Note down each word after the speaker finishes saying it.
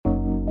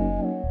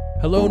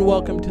Hello and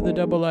welcome to The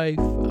Double Life.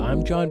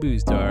 I'm John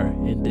Boozdar,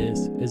 and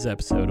this is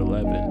episode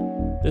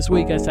 11. This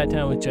week I sat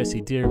down with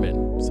Jessie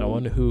Dearman,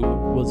 someone who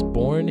was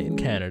born in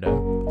Canada,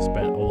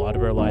 spent a lot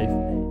of her life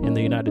in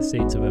the United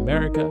States of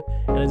America,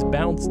 and has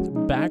bounced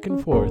back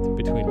and forth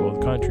between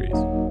both countries.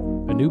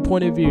 A new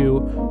point of view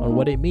on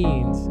what it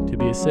means to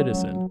be a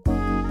citizen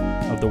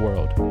of the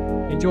world.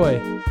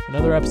 Enjoy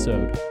another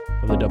episode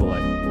of The Double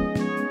Life.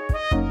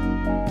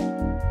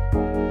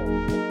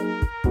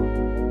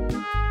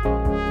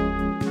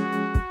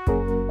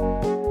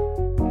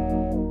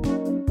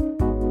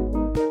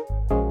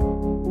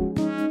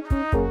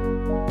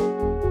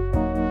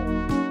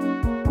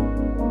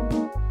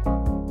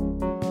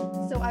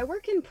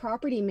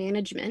 Property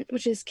management,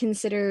 which is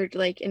considered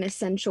like an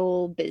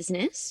essential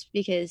business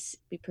because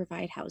we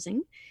provide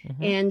housing.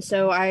 And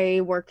so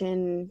I work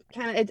in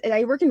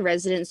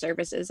resident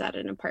services at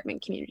an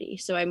apartment community.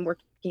 So I'm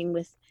working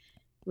with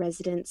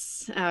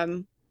residents,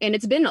 and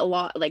it's been a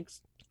lot, like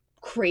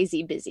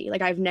crazy busy.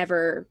 Like I've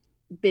never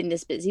been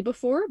this busy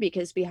before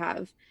because we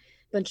have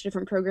a bunch of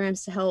different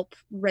programs to help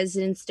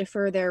residents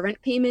defer their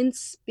rent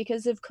payments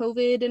because of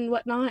COVID and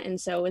whatnot. And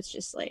so it's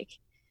just like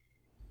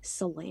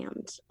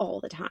slammed all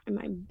the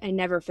time. I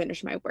never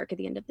finish my work at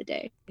the end of the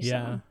day.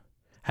 Yeah.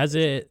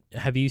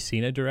 Have you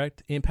seen a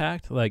direct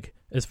impact? Like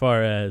as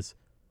far as,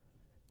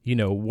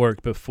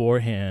 work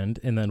beforehand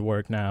and then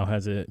work now,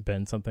 has it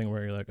been something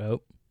where you're like,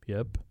 oh,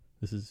 yep,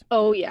 this is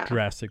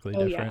drastically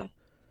different?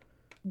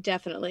 Yeah,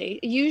 definitely.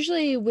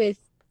 Usually with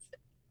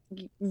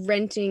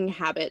renting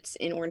habits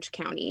in Orange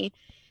County,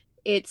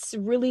 it's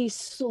really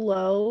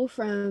slow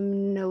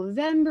from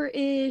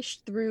November-ish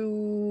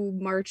through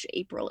March,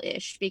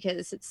 April-ish,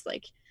 because it's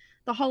like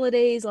the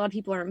holidays, a lot of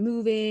people aren't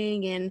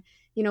moving, and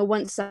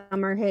once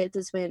summer hits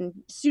is when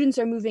students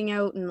are moving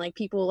out and like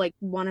people like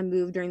want to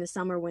move during the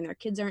summer when their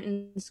kids aren't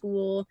in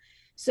school.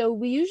 So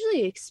we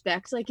usually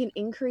expect like an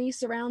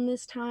increase around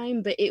this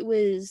time, but it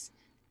was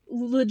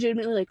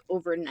legitimately like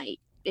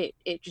overnight.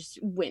 It just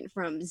went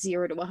from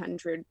 0 to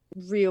 100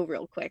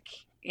 real quick.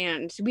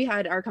 And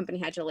our company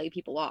had to lay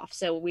people off.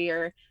 So we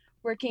are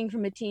working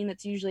from a team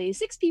that's usually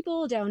 6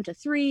 people down to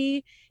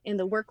 3, and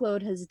the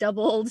workload has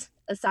doubled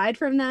aside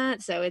from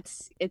that. So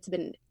it's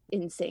been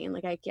insane.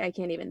 Like I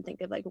can't even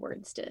think of like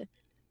words to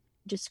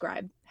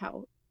describe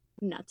how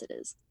nuts it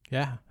is.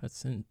 Yeah,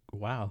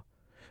 wow.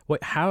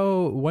 Wait,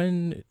 how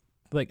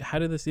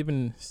did this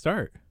even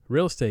start?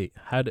 Real estate.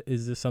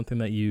 Is this something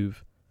that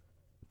you've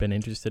been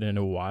interested in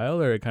a while,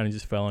 or it kind of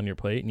just fell on your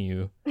plate and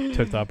you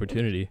took the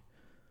opportunity?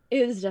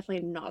 It is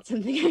definitely not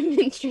something I'm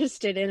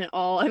interested in at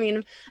all. I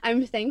mean,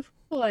 I'm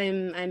thankful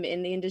I'm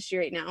in the industry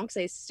right now because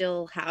I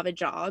still have a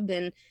job,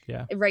 and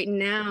right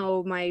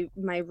now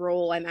my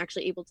role, I'm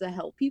actually able to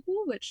help people,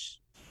 which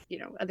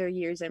other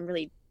years I'm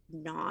really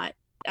not.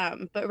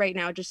 But right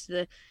now, just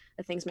the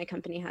things my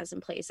company has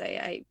in place,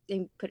 I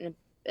am put in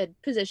a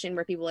position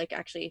where people like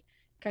actually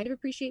kind of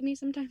appreciate me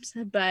sometimes.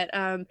 But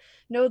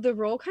no, the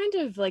role kind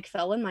of like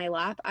fell in my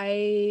lap.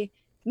 I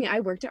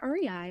worked at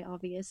REI,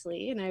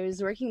 obviously, and I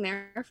was working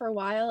there for a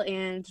while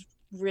and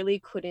really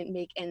couldn't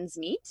make ends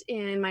meet.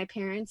 And my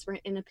parents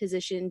weren't in a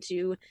position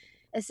to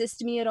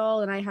assist me at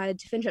all. And I had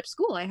to finish up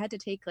school. I had to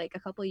take like a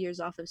couple of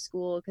years off of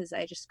school because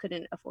I just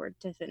couldn't afford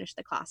to finish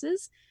the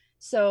classes.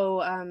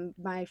 So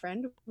my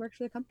friend worked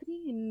for the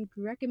company and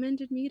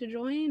recommended me to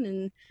join,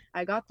 and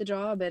I got the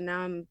job, and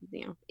now I'm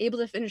able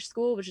to finish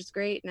school, which is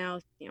great.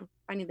 Now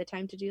finding the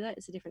time to do that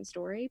is a different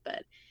story,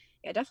 but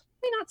yeah,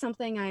 definitely not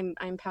something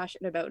I'm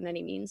passionate about in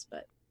any means,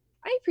 but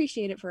I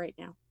appreciate it for right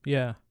now.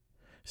 Yeah.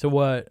 So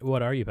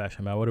what are you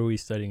passionate about? What are we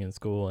studying in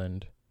school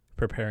and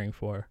preparing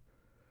for?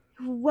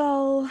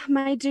 Well,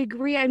 my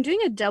degree, I'm doing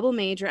a double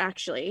major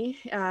actually.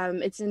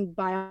 It's in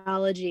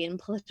biology and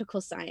political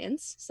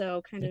science,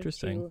 so kind of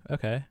interesting.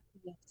 Okay.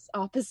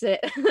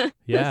 Opposite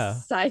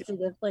sides of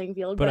the playing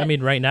field. But I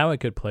mean, right now it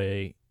could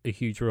play a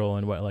huge role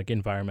in what, like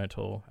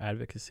environmental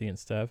advocacy and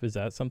stuff. Is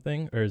that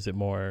something, or is it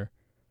more?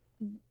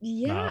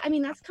 Yeah, I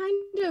mean, that's kind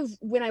of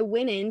when I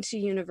went into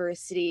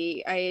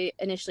university, I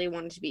initially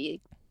wanted to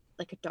be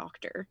like a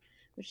doctor,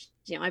 which,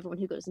 everyone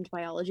who goes into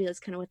biology, that's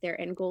kind of what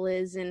their end goal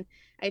is. And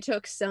I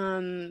took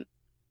some,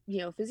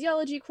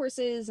 physiology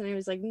courses, and I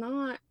was like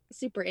not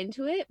super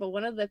into it. But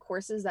one of the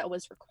courses that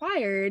was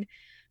required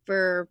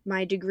for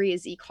my degree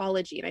is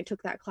ecology. And I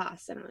took that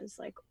class, and I was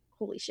like,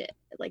 holy shit,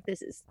 like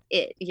this is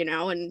it,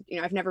 and,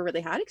 I've never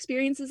really had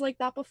experiences like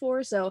that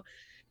before. So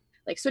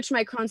like switched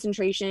my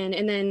concentration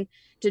and then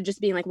to just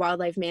being like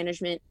wildlife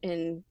management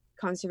and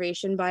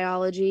conservation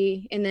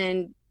biology. And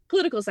then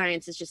political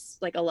science is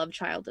just like a love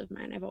child of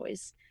mine. I've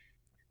always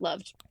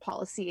loved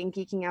policy and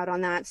geeking out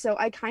on that. So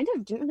I kind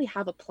of didn't really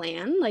have a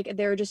plan. Like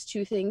there are just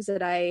 2 things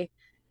that I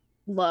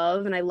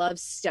love, and I love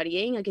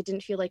studying. Like it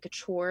didn't feel like a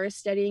chore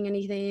studying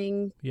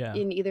anything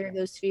in either of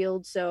those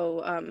fields.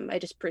 So I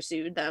just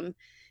pursued them.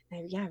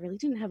 I really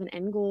didn't have an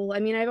end goal. I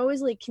mean, I've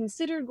always like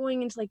considered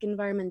going into like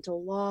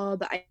environmental law,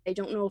 but I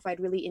don't know if I'd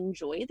really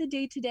enjoy the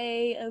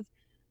day-to-day of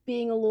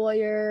being a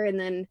lawyer. And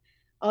then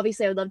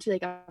obviously I would love to be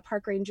like a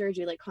park ranger,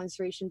 do like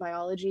conservation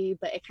biology,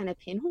 but it kind of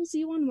pinholes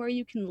you on where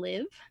you can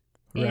live.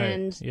 Right.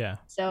 And Yeah.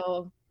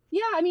 so,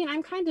 yeah, I mean,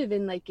 I'm kind of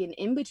in like an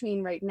in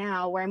between right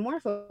now where I'm more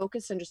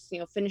focused on just,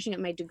 finishing up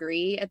my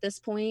degree at this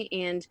point.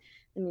 And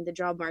I mean, the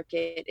job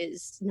market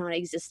is non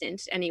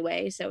existent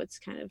anyway. So it's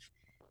kind of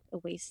a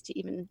waste to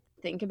even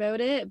think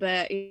about it.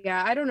 But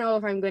yeah, I don't know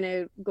if I'm going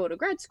to go to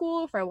grad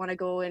school, if I want to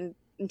go into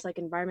like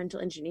environmental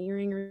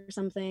engineering or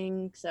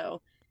something.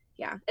 So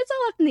yeah, it's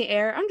all up in the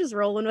air. I'm just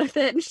rolling with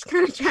it and just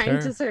kind of trying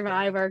to Sure.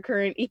 survive our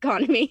current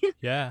economy.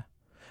 Yeah.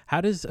 How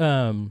does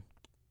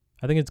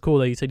I think it's cool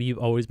that you said you've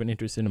always been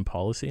interested in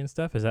policy and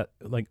stuff. Is that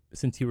like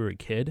since you were a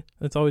kid?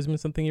 That's always been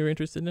something you were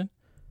interested in?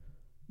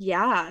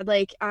 Yeah,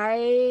 like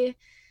my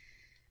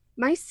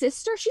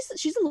sister,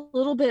 she's a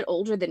little bit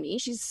older than me.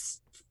 She's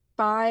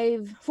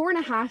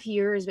 4.5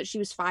 years, but she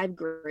was 5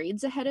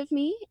 grades ahead of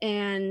me.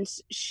 And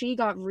she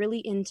got really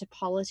into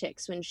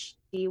politics when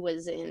she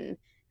was in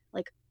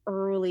like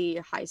early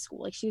high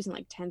school. Like she was in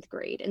like 10th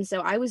grade. And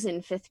so I was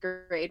in 5th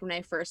grade when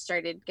I first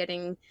started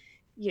getting,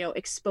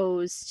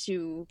 exposed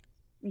to,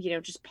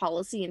 just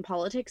policy and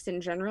politics in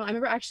general. I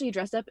remember actually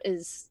dressed up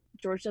as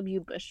George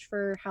W. Bush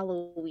for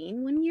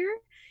Halloween one year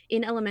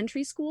in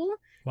elementary school,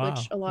 which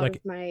Wow. a lot of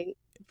Like my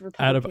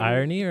out of Republican.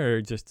 irony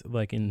or just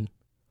like in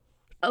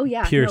Oh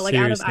yeah, pure no, like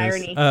out of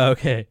seriousness? irony. Oh,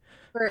 okay.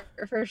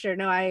 For sure.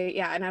 No,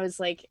 and I was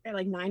like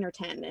 9 or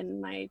 10,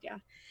 and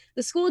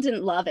the school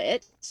didn't love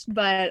it,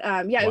 but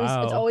yeah, it's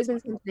Wow. always been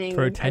For a something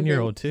I've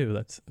 10-year-old been. too.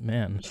 That's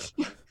man.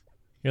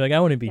 You're like, I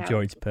want to be Yeah.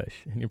 George Bush.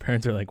 And your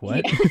parents are like,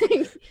 what?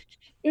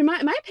 Yeah.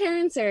 My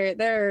parents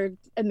they're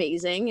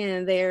amazing,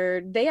 and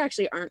they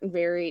actually aren't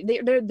very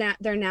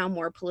they're now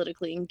more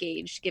politically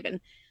engaged given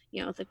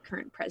the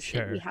current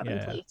president we Sure. have in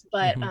Yeah. place.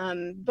 But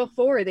Hmm.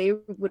 before, they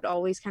would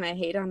always kind of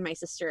hate on my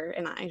sister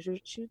and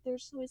they're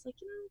just always like,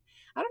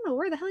 I don't know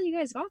where the hell you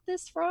guys got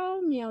this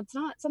from. It's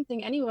not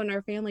something anyone in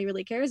our family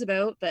really cares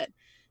about, but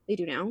they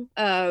do now.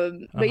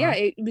 But yeah,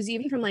 Uh-huh. it was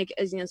even from like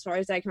as far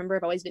as I can remember,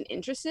 I've always been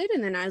interested.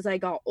 And then as I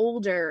got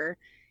older,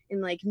 in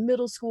like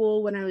middle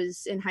school, when I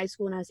was in high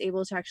school, and I was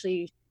able to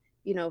actually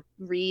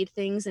read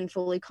things and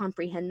fully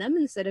comprehend them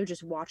instead of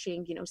just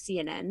watching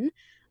CNN.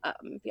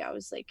 Yeah, it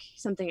was like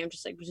something I'm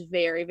just like was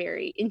very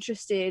very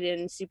interested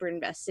and super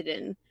invested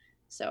in.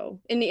 So,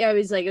 and I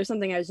was like, it was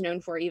something I was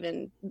known for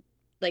even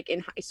like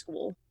in high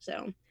school.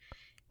 So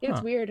yeah, it's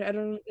Huh. weird. I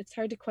don't, it's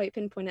hard to quite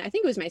pinpoint it. I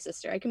think it was my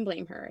sister. I can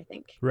blame her, I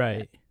think. But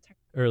Right.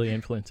 Early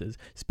influences.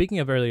 Speaking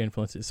of early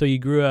influences, so you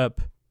grew up,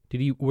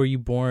 were you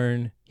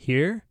born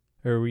here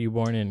or were you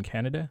born in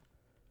Canada?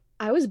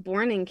 I was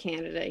born in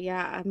Canada.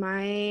 Yeah.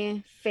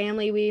 My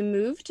family, we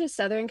moved to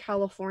Southern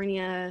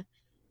California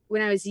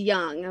when I was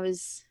young. I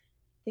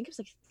think it was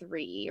like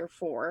 3 or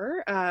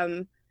 4. I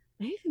have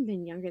even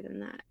been younger than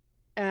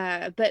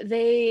that. But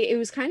it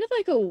was kind of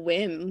like a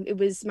whim. It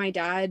was my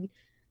dad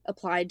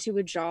applied to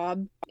a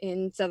job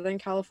in Southern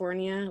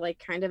California, like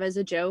kind of as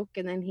a joke,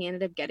 and then he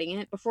ended up getting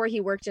it. Before, he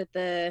worked at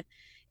the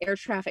air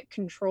traffic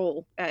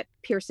control at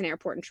Pearson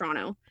Airport in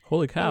Toronto.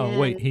 Holy cow.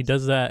 Wait, And he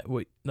does that.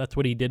 Wait, that's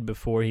what he did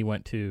before he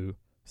went to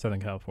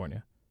Southern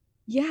California.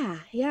 yeah,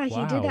 he did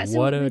Wow. that. So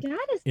What my a dad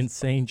is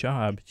insane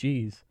job.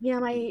 Jeez. Yeah,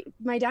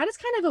 my dad is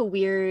kind of a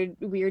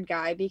weird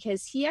guy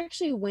because he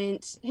actually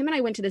went him and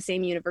I went to the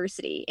same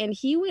university, and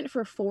he went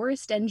for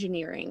forest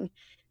engineering. Hmm.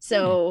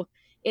 So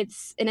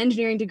it's an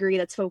engineering degree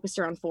that's focused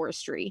around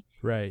forestry.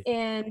 Right.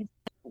 And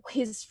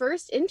his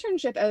first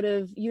internship out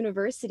of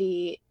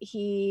university,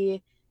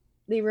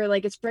 they were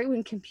like, it's right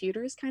when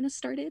computers kind of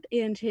started,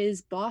 and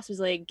his boss was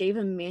like, gave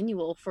him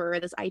manual for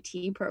this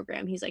IT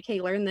program. He's like,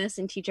 hey, learn this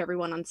and teach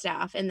everyone on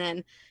staff. And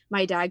then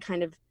my dad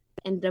kind of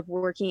ended up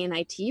working in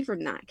IT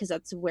from that because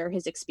that's where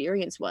his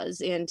experience was.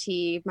 And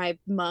my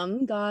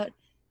mom got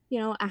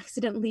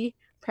accidentally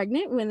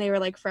pregnant when they were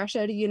like fresh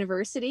out of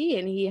university,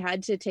 and he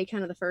had to take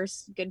kind of the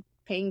first good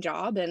paying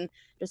job and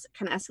just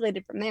kind of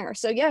escalated from there.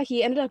 So yeah,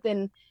 he ended up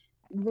in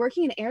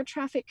working in air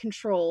traffic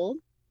control.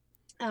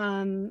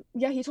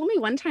 Yeah, he told me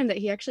one time that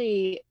he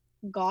actually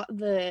got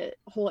the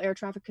whole air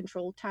traffic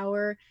control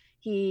tower.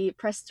 He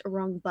pressed a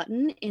wrong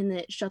button and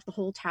it shut the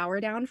whole tower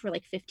down for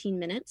like 15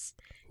 minutes.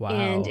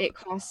 And Wow. it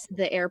cost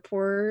the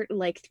airport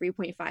like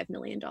 $3.5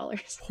 million.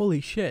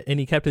 Holy shit. And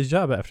he kept his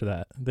job after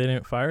that. They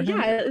didn't fire him?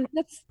 Yeah,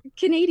 that's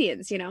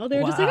Canadians, They're just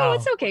like, oh,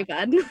 it's Wow. okay,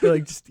 bud. They're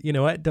like, just, you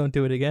know what? Don't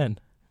do it again.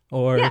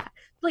 Or Yeah.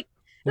 Like,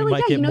 we they're like,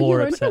 might yeah, get you more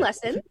learned your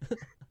upset. lesson.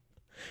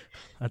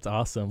 That's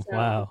awesome. So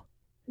Wow.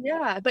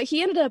 yeah, but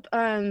he ended up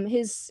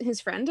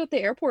his friend at the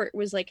airport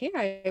was like, "Hey,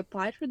 I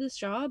applied for this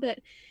job at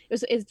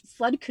it's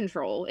flood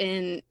control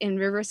in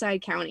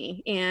Riverside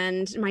County."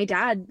 And my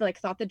dad like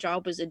thought the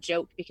job was a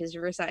joke because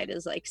Riverside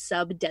is like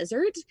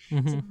sub-desert. He's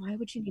Hmm. like, "Why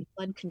would you need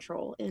flood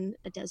control in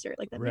a desert?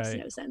 Like that makes Right.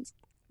 no sense."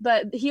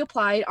 But he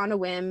applied on a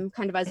whim,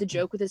 kind of as a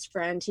joke with his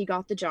friend. He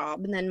got the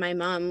job, and then my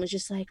mom was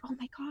just like, "Oh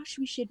my gosh,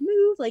 we should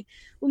move. Like,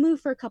 we'll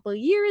move for a couple of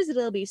years.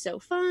 It'll be so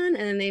fun."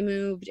 And then they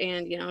moved,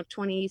 and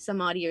 20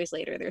 some odd years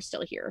later, they're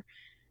still here.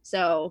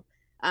 So,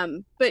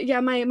 but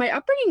yeah, my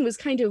upbringing was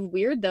kind of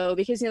weird though,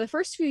 because the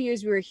first few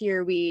years we were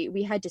here,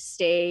 we had to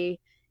stay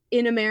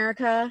in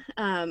America.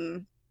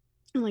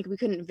 and like we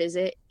couldn't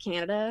visit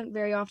Canada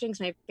very often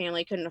because my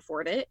family couldn't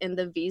afford it, and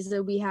the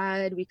visa we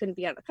had, we couldn't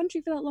be out of the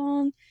country for that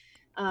long.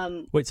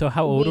 Wait, so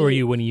how old were We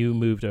you when you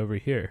moved over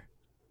here?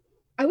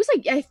 I was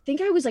like, I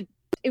think I was like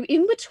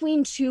in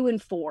between 2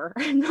 and 4.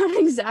 I'm not So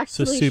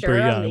exactly super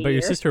sure on the young, but your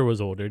year. sister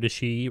was older. Does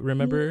she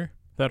remember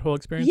that whole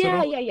experience at Yeah,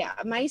 all? yeah, yeah.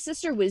 My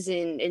sister was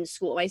in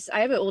school. I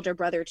have an older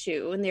brother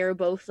too, and they were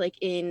both like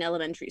in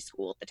elementary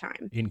school at the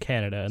time. In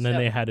Canada, and then So,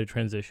 they had to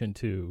transition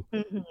to,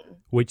 mhm.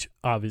 which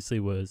obviously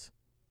was,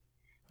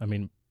 I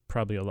mean,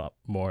 probably a lot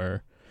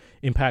more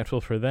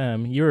impactful for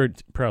them. You were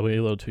probably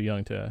a little too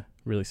young to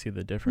really see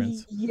the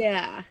difference.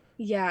 Yeah,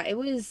 yeah. It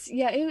was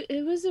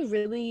it was a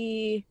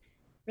really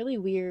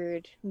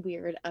weird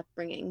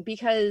upbringing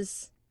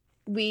because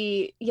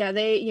they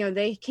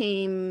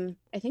came,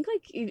 I think,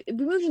 like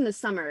we moved in the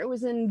summer. It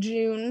was in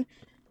June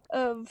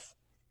of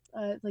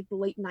like the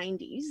late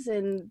 90s,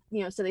 and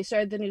so they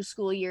started the new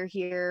school year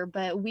here,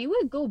 but we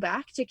would go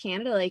back to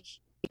Canada like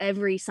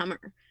every summer.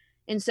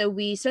 And so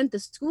we spent the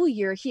school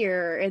year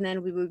here, and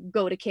then we would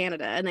go to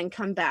Canada and then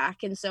come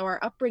back. And so our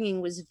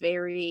upbringing was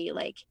very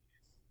like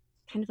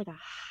kind of like a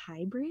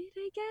hybrid,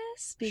 I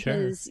guess, Sure,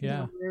 because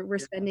yeah. we're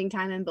spending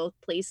time in both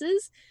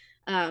places.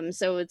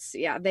 So it's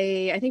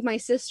they I think my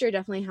sister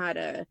definitely had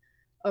a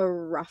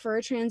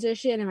rougher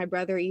transition, and my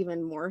brother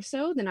even more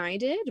so than I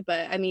did.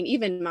 But I mean,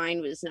 even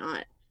mine was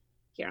not,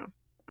 you know,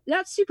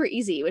 not super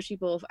easy, which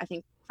people I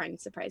think find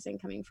surprising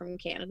coming from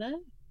Canada.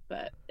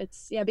 But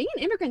it's being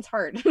an immigrant's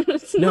hard.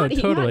 It's No, not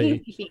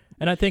totally. easy.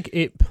 And I think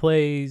it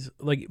plays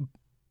like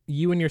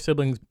you and your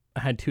siblings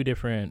had two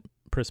different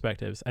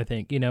perspectives, I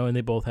think, and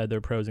they both had their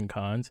pros and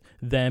cons.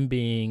 Them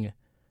being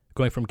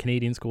going from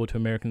Canadian school to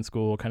American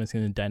school, kind of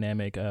seeing the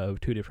dynamic of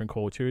two different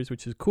cultures,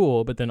 which is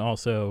cool, but then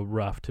also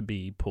rough to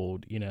be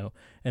pulled.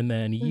 And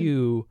then Mhm.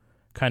 you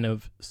kind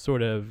of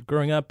sort of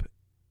growing up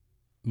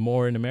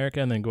more in America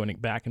and then going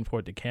back and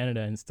forth to Canada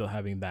and still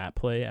having that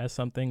play as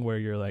something where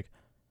you're like,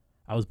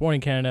 I was born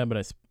in Canada, but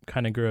I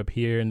kind of grew up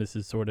here, and this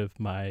is sort of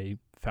my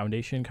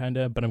foundation, kind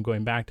of. But I'm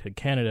going back to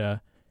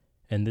Canada,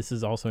 and this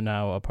is also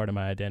now a part of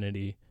my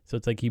identity. So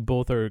it's like you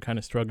both are kind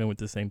of struggling with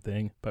the same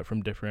thing, but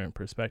from different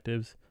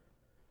perspectives.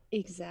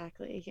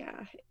 Exactly,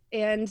 yeah.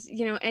 And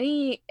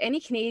any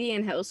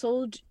Canadian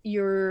household,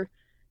 you're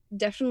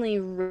definitely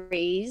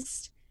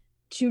raised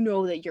to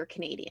know that you're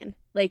Canadian.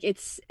 Like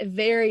it's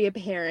very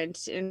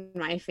apparent in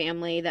my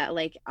family that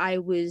like I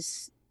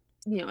was,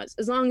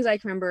 as long as I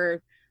can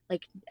remember,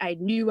 like I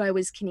knew I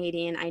was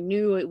Canadian. I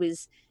knew it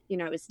was,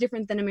 it was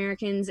different than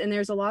Americans. And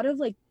there's a lot of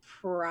like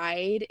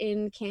pride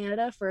in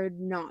Canada for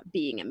not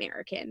being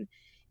American.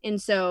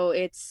 And so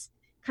it's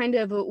kind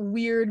of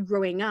weird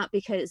growing up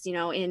because,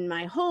 in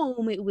my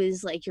home, it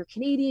was like, you're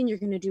Canadian, you're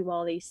going to do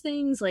all these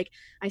things. Like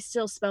I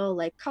still spell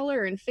like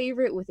color and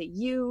favorite with a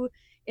U.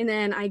 And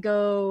then I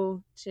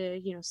go to,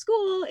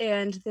 school,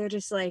 and they're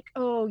just like,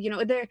 oh,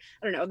 they're,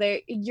 I don't know,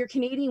 you're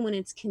Canadian when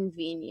it's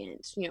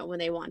convenient, when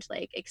they want to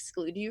like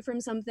exclude you from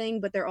something,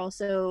 but they're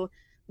also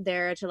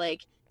there to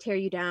like tear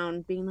you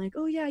down, being like,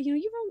 oh yeah,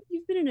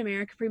 you've been in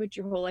America pretty much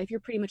your whole life. You're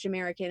pretty much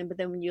American. But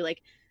then when you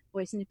like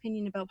voice an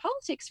opinion about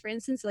politics, for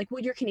instance, like,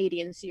 well, you're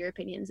Canadian, so your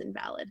opinion's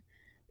invalid.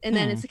 And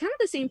then Hmm. it's kind of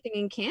the same thing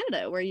in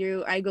Canada,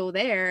 where I go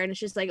there, and it's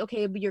just like,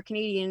 okay, but you're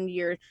Canadian,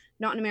 you're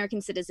not an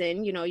American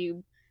citizen,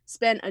 you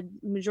spent a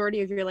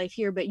majority of your life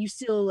here, but you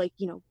still like,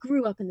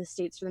 grew up in the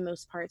States for the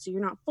most part. So you're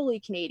not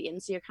fully Canadian.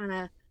 So you're kind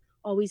of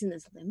always in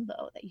this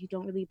limbo that you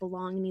don't really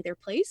belong in either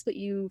place, but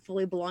you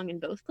fully belong in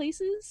both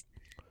places.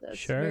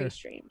 That's very Sure.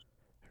 strange.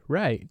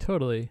 Right.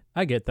 Totally.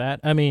 I get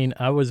that. I mean,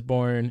 I was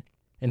born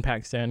in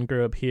Pakistan,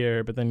 grew up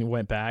here, but then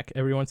went back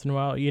every once in a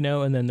while.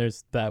 And then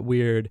there's that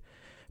weird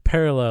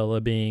parallel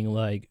of being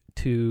like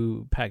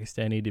too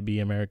Pakistani to be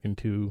American,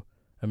 too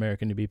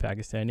American to be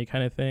Pakistani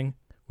kind of thing,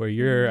 where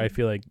you're, I Mm-hmm.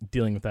 feel like,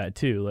 dealing with that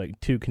too, like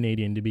too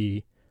Canadian to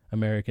be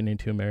American and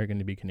too American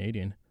to be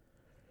Canadian.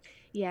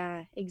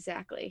 Yeah,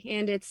 exactly.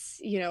 And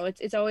it's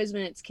always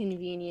when it's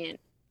convenient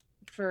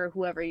for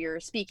whoever you're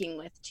speaking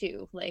with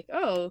too. Like,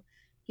 oh,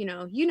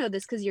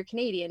 this because you're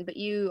Canadian, but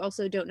you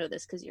also don't know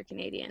this because you're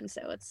Canadian.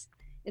 So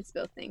it's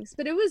both things.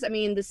 But it was, I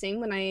mean, the same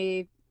when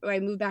I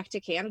moved back to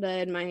Canada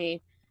and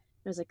I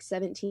was like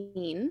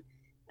 17.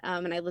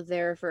 And I lived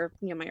there for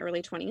my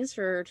early 20s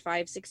for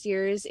 5-6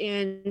 years.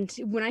 And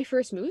when I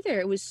first moved there,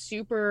 it was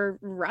super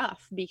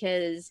rough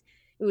because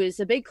it was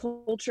a big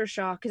culture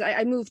shock. Because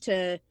I moved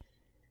to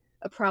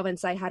a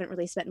province I hadn't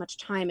really spent much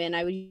time in.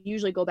 I would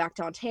usually go back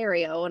to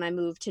Ontario, and I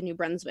moved to New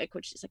Brunswick,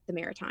 which is like the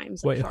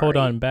Maritimes, like Wait, far hold east.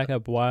 on, back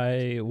up.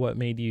 Why? What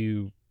made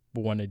you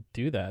want to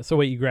do that? So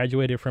wait, you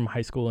graduated from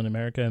high school in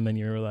America, and then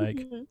you were like,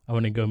 Mhm. I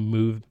want to go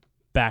move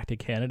back to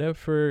Canada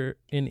for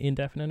an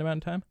indefinite amount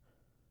of time.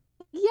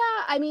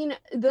 Yeah, I mean,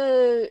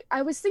 the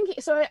I was thinking,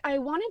 so I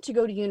wanted to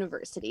go to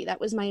university. That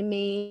was my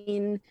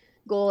main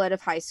goal out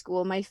of high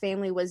school. My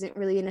family wasn't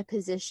really in a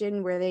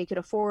position where they could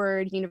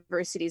afford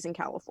universities in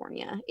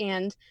California.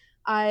 And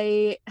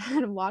I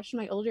had watched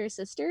my older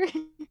sister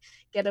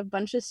get a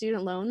bunch of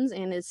student loans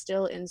and is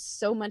still in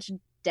so much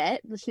debt.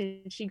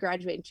 She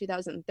graduated in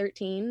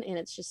 2013, and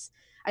it's just,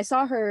 I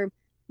saw her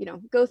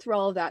go through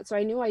all of that. So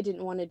I knew I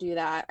didn't want to do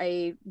that.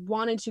 I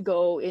wanted to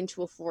go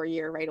into a 4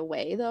 year right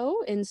away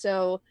though. And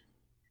so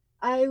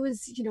I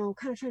was,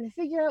 kind of trying to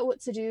figure out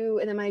what to do.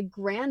 And then my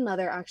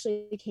grandmother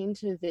actually came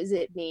to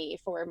visit me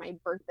for my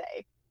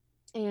birthday.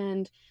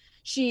 And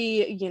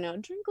she,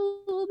 drank a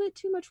little bit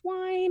too much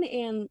wine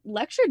and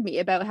lectured me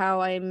about how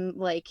I'm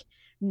like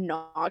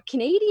not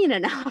Canadian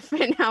enough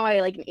and how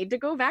I like need to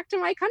go back to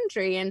my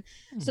country. And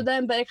so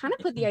then, but it kind of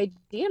put the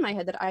idea in my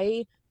head that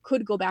I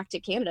could go back to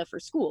Canada for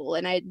school.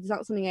 And it's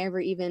not something I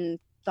ever even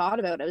thought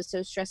about. I was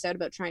so stressed out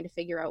about trying to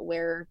figure out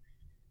where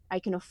I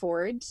can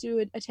afford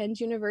to attend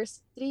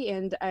university.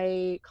 And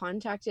I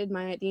contacted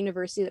the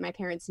university that my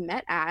parents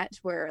met at,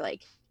 where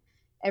like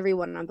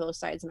everyone on both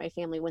sides of my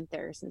family went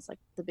there since like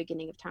the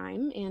beginning of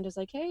time, and was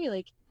like, hey,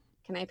 like,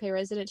 can I pay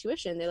resident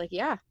tuition? They're like,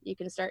 yeah, you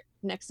can start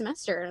next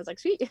semester. And I was like,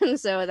 sweet. And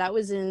so I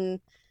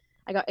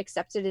got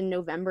accepted in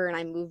November and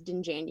I moved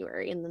in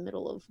January in the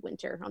middle of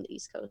winter on the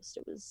East Coast.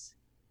 It was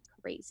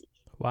crazy.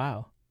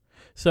 Wow.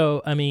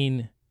 So, I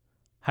mean,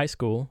 high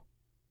school,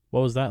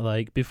 what was that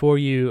like? Before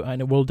I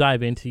know we'll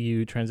dive into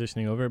you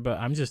transitioning over, but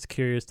I'm just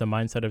curious the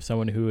mindset of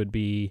someone who would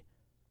be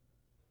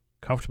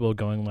comfortable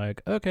going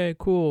like, okay,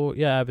 cool.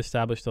 Yeah, I've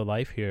established a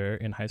life here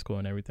in high school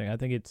and everything. I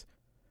think it's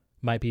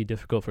might be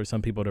difficult for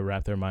some people to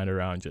wrap their mind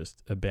around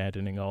just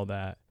abandoning all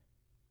that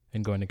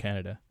and going to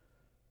Canada.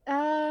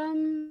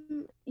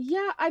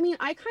 Yeah, I mean,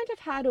 I kind of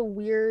had a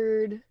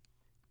weird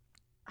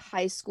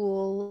high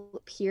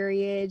school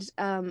period.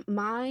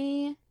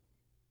 My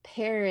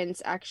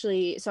parents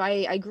actually, so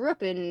I grew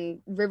up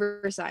in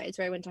Riverside,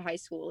 so I went to high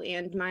school,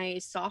 and my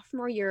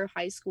sophomore year of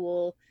high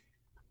school,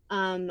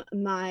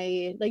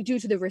 my like due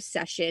to the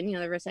recession,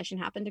 the recession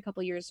happened a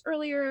couple years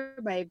earlier.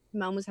 My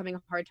mom was having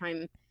a hard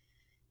time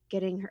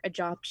getting her a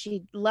job.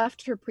 She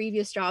left her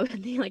previous job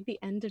at the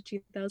end of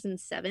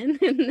 2007,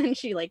 and then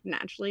she like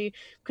naturally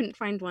couldn't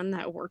find one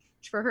that worked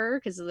for her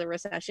because of the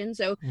recession.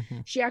 So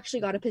she actually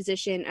got a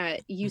position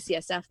at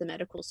UCSF, the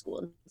medical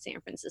school in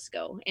San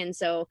Francisco. And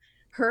so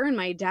her and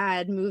my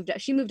dad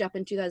she moved up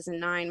in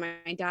 2009.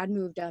 My dad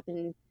moved up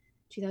in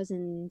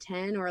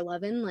 2010 or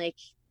 11, like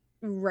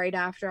right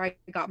after I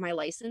got my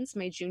license,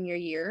 my junior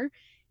year.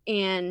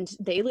 And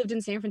they lived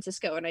in San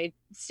Francisco and I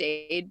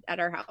stayed at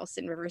our house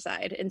in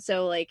Riverside. And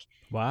so like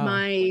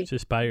Wow.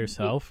 Just by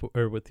yourself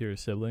or with your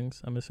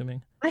siblings, I'm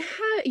assuming?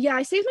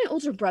 I stayed with my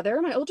older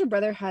brother. My older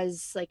brother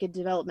has like a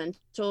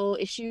developmental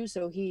issue,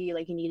 so he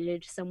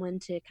needed someone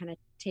to kind of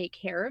take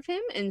care of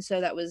him. And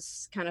so that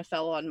was kind of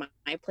fell on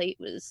my plate,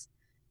 was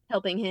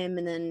helping him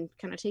and then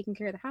kind of taking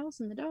care of the house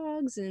and the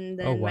dogs. And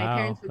then my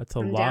parents would that's a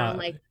come lot down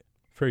like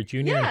for a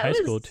junior in high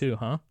school too,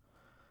 huh?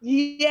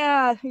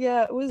 Yeah,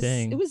 it was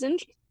Dang. it was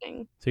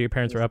interesting. So your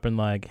parents were up and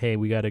like, hey,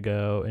 we got to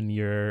go. And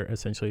you're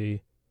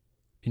essentially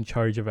in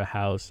charge of a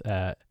house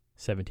at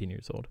 17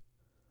 years old.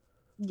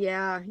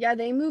 Yeah,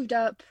 they moved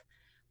up.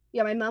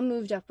 Yeah, my mom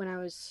moved up when I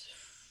was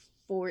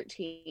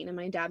 14 and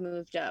my dad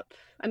moved up.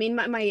 I mean,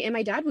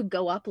 my dad would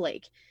go up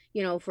like,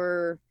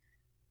 for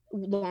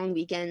long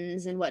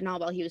weekends and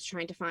whatnot while he was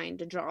trying to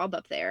find a job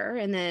up there.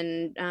 And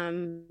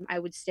then I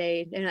would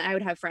stay and I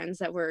would have friends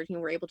that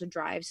were able to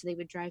drive. So they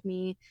would drive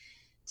me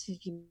to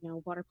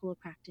water polo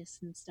practice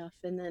and stuff.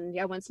 And then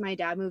once my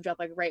dad moved up,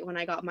 like right when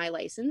I got my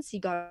license, he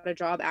got a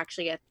job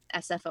actually at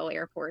SFO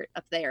airport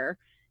up there.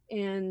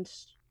 And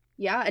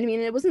I mean,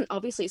 it wasn't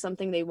obviously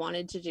something they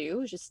wanted to do. It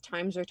was just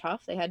times are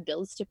tough, they had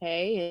bills to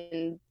pay,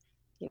 and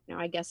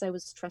I guess I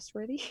was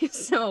trustworthy.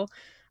 So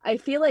I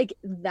feel like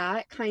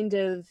that kind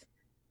of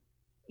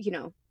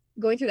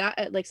going through that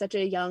at like such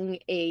a young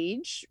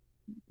age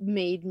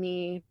made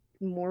me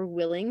more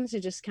willing to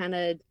just kind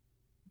of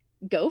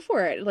go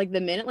for it. Like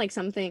the minute like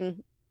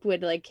something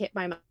would like hit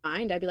my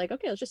mind, I'd be like,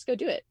 okay, let's just go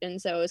do it.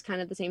 And so it was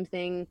kind of the same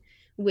thing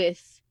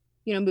with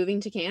moving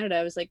to Canada.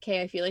 I was like,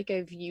 okay, I feel like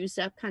I've used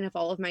up kind of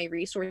all of my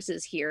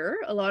resources here.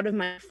 A lot of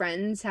my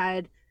friends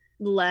had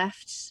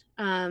left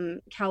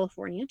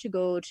California to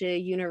go to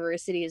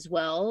university as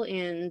well,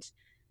 and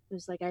it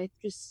was like, I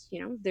just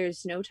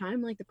there's no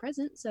time like the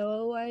present,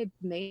 so I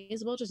may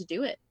as well just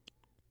do it.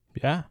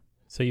 Yeah.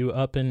 So you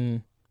up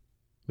and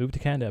moved to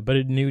Canada, but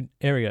a new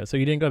area. So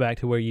you didn't go back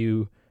to where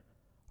you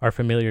are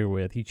familiar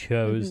with. You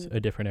chose a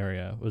different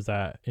area. Was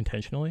that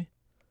intentionally?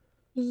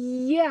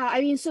 Yeah, I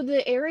mean, so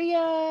the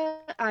area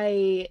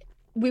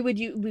we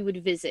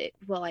would visit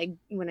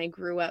when I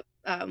grew up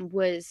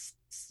was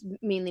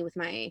mainly with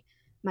my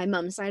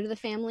mom's side of the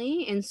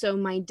family. And so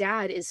my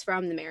dad is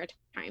from the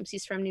Maritimes.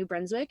 He's from New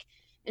Brunswick.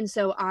 And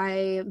so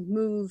I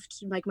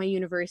moved, like my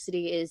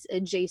university is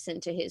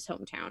adjacent to his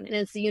hometown, and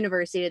it's the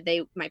university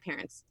that my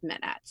parents met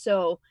at.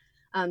 So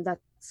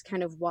that's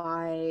kind of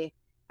why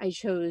I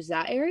chose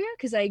that area,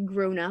 because I'd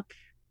grown up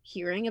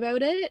hearing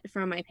about it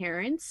from my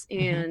parents.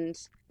 And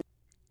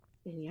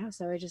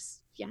so I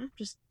just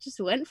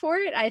went for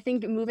it. I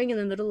think moving in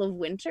the middle of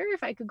winter,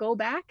 if I could go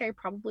back, I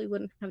probably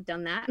wouldn't have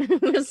done that.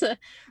 It was a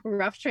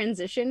rough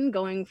transition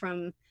going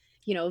from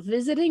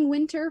visiting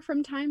winter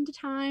from time to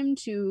time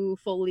to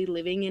fully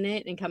living in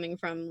it and coming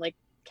from like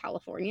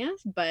California.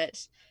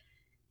 But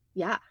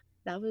yeah.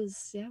 that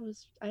was, yeah, it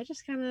was, I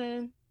just kind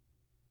of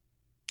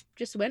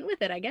just went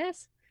with it, I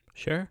guess.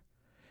 Sure.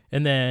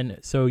 And then,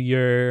 so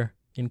you're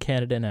in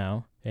Canada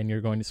now, and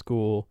you're going to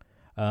school.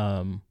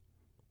 Um,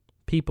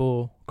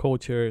 People,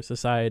 culture,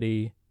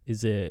 society,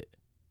 is it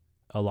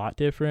a lot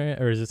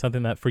different, or is it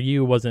something that for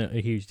you wasn't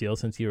a huge deal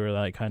since you were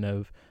like kind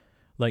of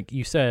like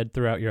you said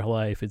throughout your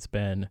life it's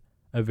been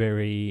a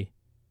very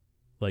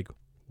like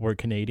we're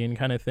Canadian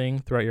kind of thing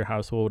throughout your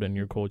household and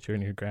your culture,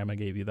 and your grandma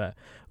gave you that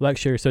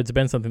lecture, so it's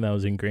been something that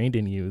was ingrained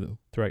in you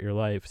throughout your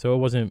life, so it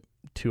wasn't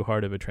too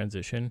hard of a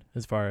transition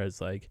as far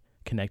as like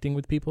connecting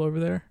with people over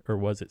there, or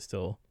was it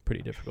still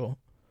pretty difficult?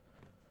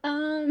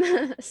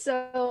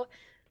 So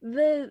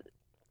the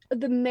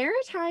the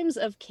Maritimes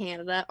of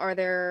Canada are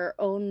their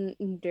own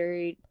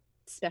very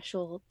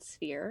special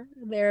sphere.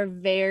 They're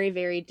very,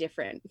 very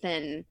different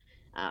than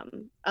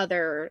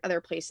other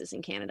places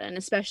in Canada, and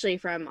especially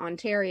from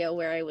Ontario,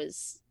 where I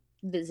was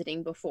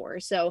visiting before.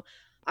 So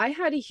I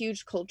had a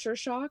huge culture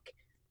shock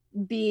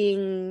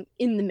being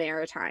in the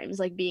Maritimes,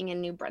 like being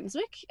in New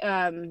Brunswick,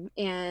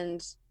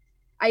 and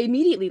I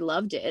immediately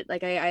loved it.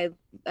 Like I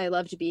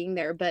loved being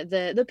there, but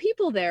the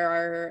people there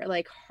are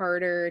like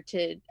harder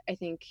to, I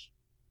think,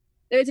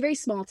 it's a very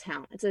small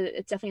town. It's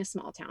definitely a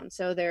small town.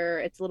 So there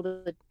it's a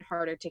little bit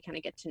harder to kind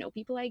of get to know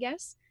people, I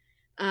guess.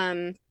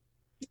 Um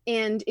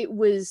and it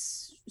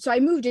was, so I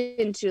moved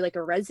into like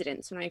a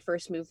residence when I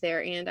first moved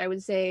there, and I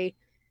would say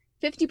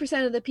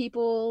 50% of the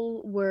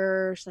people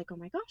were just like, "Oh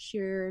my gosh,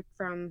 you're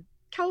from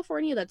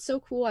California. That's so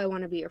cool. I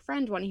want to be your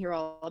friend, want to hear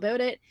all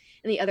about it."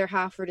 And the other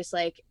half were just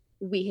like,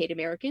 "We hate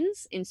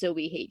Americans, and so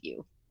we hate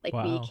you. Like, we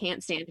Wow.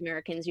 can't stand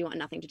Americans. We want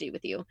nothing to do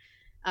with you."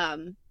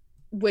 Um,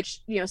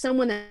 which,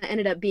 someone that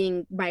ended up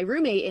being my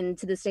roommate and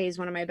to this day is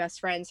one of my best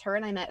friends, her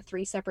and I met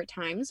three separate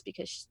times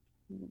because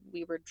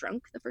we were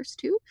drunk the first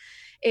two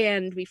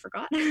and we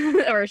forgot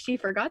or she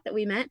forgot that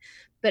we met,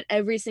 but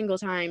every single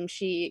time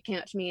she came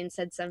up to me and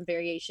said some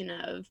variation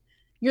of,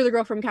 "You're the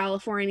girl from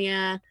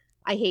California,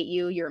 I hate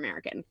you, you're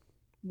American,"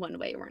 one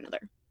way or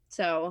another.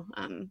 So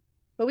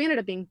but we ended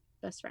up being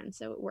best friends,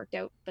 so it worked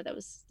out, but that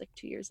was like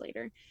 2 years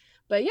later.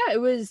 But yeah, it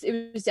was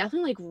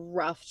definitely like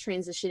rough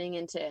transitioning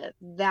into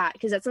that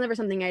because that's never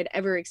something I'd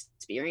ever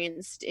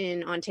experienced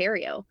in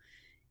Ontario.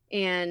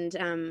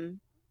 And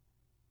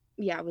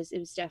yeah, it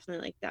was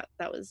definitely like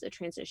that was a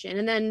transition.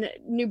 And then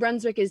New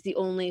Brunswick is the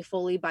only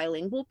fully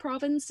bilingual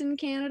province in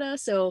Canada,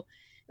 so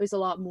it was a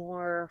lot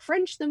more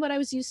French than what I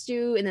was used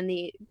to. And then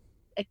the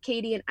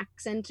Acadian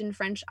accent in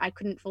French I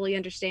couldn't fully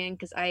understand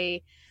because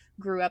I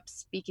grew up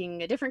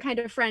speaking a different kind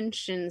of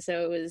French, and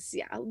so it was,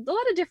 yeah, a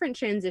lot of different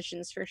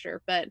transitions for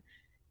sure. But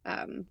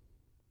um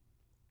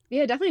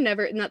yeah, definitely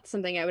never, not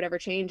something I would ever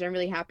change. I'm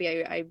really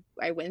happy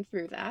I went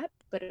through that,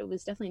 but it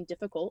was definitely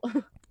difficult.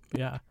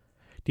 Yeah.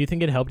 Do you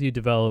think it helped you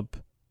develop?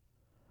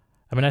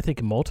 I mean, I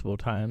think multiple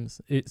times.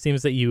 It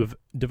seems that you've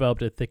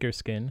developed a thicker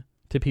skin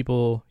to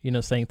people,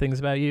 saying things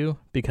about you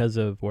because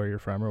of where you're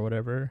from or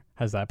whatever.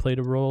 Has that played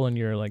a role in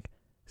your like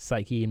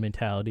psyche and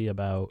mentality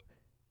about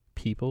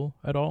people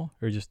at all,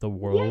 or just the Yeah.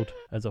 world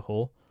as a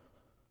whole?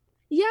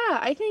 Yeah,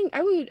 I think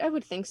I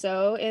would think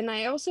so. And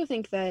I also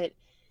think that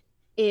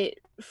it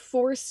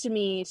forced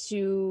me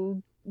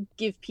to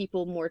give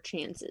people more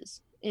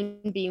chances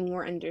and be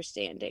more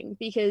understanding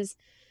because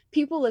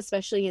people,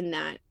 especially in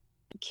that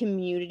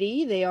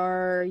community, they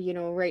are,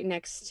 right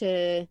next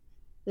to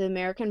the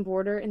American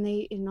border, and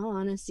they, in all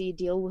honesty,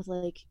 deal with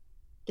like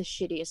the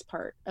shittiest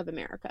part of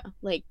America.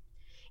 Like,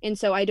 and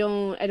so I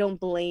don't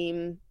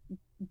blame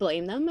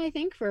them, I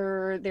think,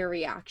 for their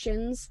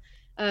reactions.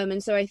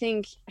 And so I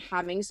think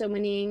having so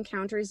many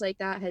encounters like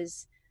that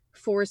has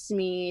forced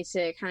me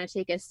to kind of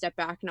take a step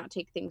back, not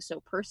take things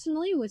so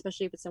personally,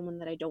 especially if it's someone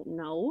that I don't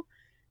know.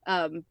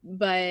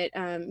 But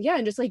yeah,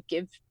 and just like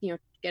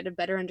get a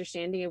better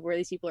understanding of where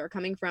these people are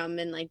coming from,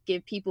 and like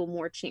give people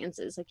more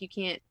chances. Like, you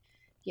can't,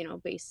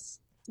 base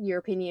your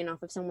opinion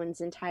off of someone's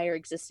entire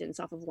existence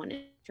off of one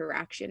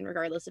interaction,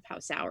 regardless of how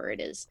sour it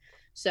is.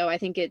 So I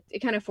think it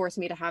kind of forced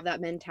me to have that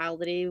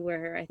mentality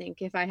where I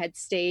think if I had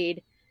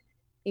stayed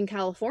in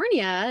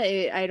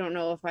California, I don't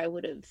know if I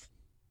would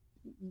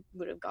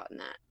have gotten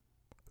that.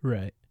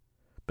 Right.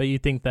 But you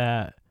think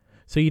that,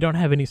 so you don't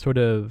have any sort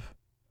of,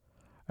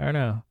 I don't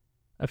know.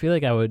 I feel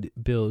like I would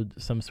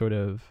build some sort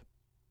of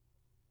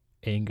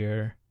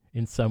anger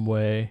in some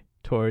way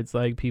towards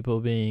like people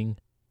being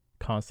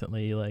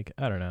constantly like,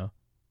 I don't know.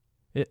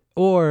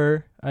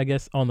 Or I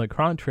guess on the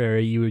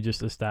contrary, you would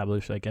just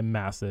establish like a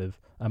massive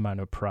amount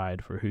of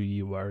pride for who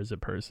you are as a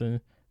person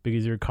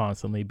because you're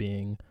constantly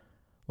being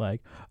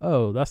like,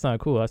 "Oh, that's not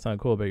cool. That's not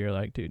cool." But you're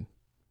like, "Dude,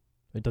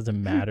 it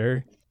doesn't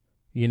matter.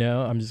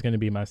 I'm just going to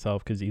be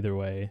myself because either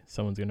way,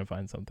 someone's going to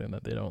find something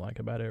that they don't like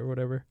about it or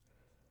whatever."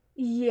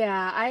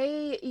 Yeah,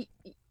 I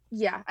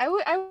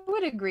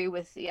would agree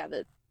with, yeah,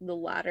 the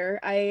latter.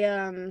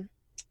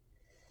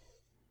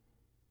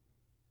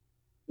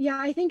 Yeah,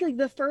 I think like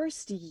the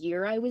first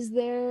year I was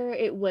there,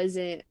 it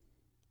wasn't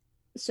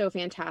so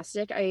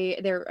fantastic.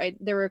 There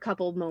were a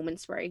couple of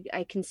moments where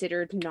I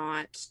considered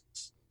not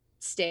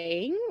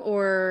staying,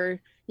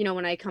 or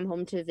when I come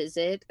home to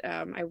visit,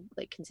 I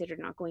like consider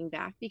not going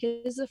back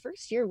because the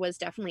first year was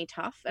definitely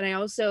tough. And I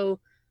also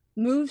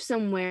moved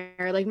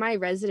somewhere, like my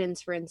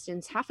residence, for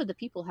instance, half of the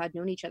people had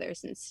known each other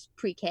since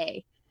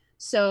pre-K.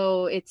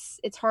 So it's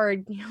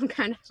hard,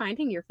 kind of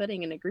finding your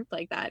footing in a group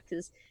like that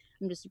because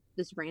I'm just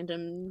this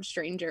random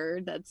stranger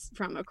that's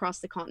from across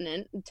the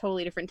continent,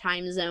 totally different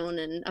time zone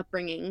and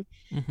upbringing.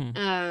 Mm-hmm.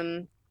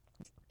 Um,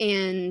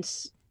 and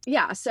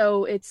yeah,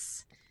 so it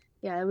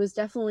was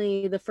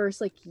definitely the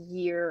first like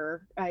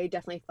year I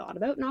definitely thought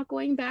about not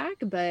going back,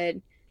 but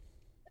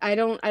I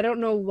don't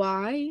know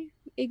why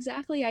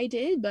exactly I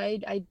did,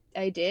 but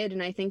I did,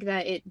 and I think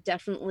that it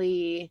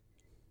definitely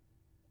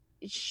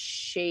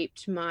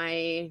shaped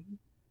my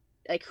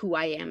like who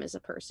I am as a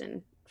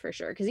person for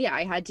sure. Because yeah,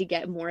 I had to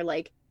get more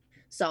like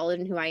solid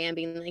in who I am,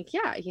 being like,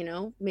 yeah,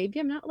 maybe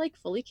I'm not like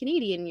fully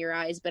Canadian in your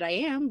eyes, but I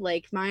am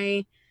like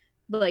my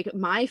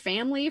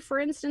family, for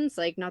instance,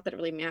 like not that it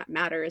really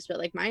matters, but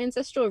like my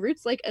ancestral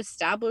roots like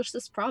established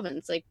this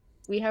province. Like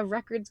we have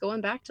records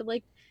going back to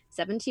like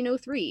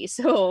 1703.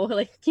 So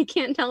like you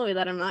can't tell me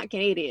that I'm not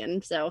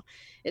Canadian. So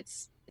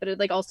but it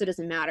like also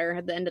doesn't matter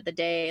at the end of the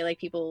day. Like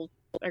people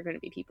are going to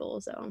be people.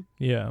 So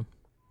Yeah.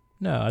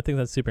 No, I think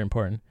that's super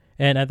important.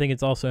 And I think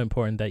it's also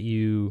important that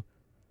you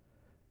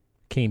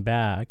came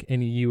back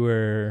and you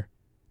were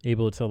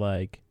able to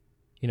like,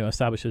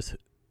 establish this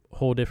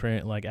whole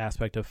different like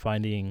aspect of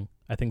finding,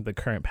 I think, the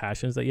current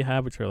passions that you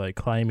have, which are like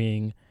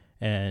climbing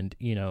and,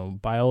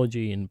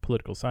 biology and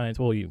political science.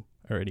 Well, you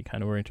already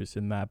kind of were interested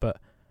in that, but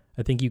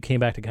I think you came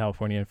back to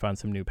California and found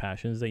some new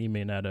passions that you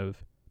may not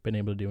have been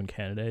able to do in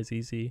Canada as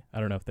easy. I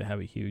don't know if they have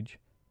a huge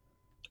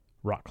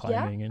rock yeah.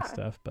 climbing and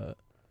stuff, but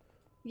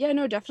Yeah,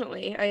 no,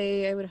 definitely.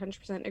 I would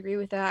 100% agree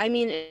with that. I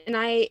mean, and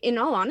in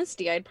all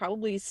honesty, I'd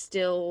probably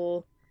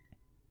still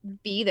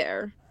be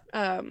there.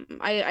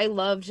 I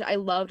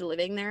loved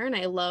living there, and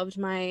I loved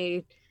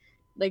my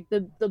like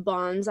the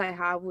bonds I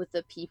have with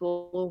the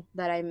people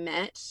that I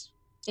met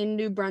in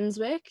New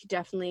Brunswick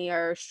definitely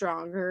are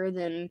stronger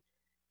than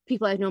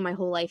people I've known my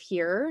whole life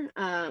here.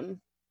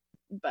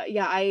 But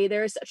yeah, I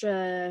there's such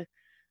a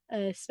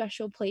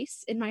special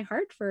place in my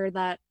heart for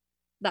that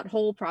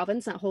whole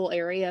province, that whole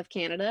area of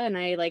Canada, and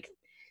I like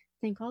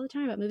think all the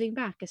time about moving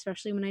back,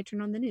 especially when I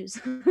turn on the news.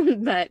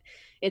 But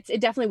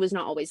it definitely was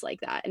not always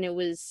like that, and it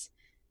was,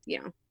 you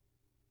know,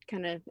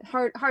 kind of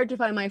hard to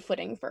find my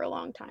footing for a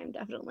long time,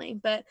 definitely.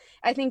 But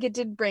I think it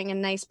did bring a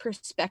nice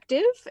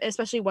perspective,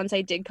 especially once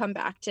I did come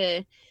back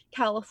to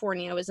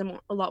California. I was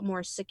a lot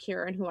more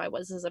secure in who I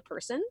was as a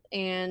person,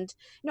 and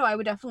no, I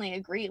would definitely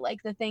agree.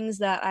 Like the things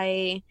that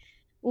I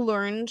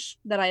learned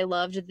that I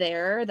loved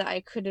there that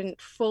I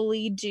couldn't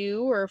fully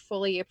do or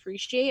fully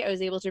appreciate, I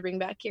was able to bring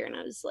back here, and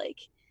I was like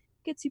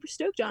get super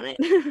stoked on it.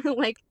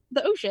 Like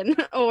the ocean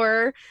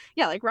or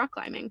yeah, like rock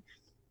climbing.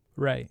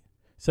 right.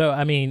 So,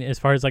 I mean, as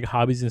far as like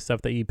hobbies and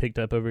stuff that you picked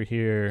up over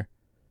here,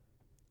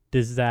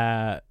 does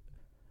that,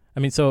 I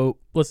mean, so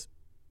let's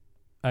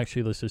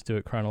just do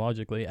it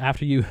chronologically.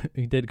 After you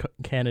did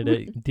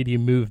Canada, did you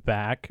move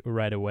back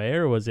right away,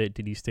 or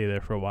did you stay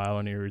there for a while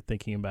and you were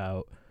thinking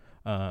about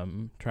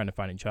trying to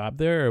find a job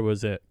there, or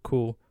was it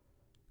cool?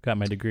 Got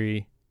my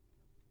degree.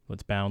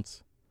 Let's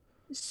bounce.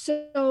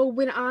 So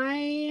when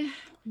I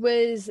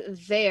was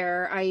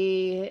there,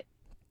 I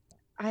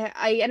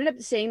ended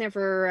up staying there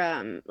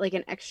for like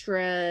an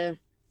extra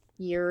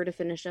year to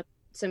finish up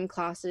some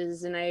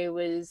classes, and I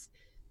was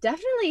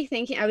definitely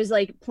thinking I was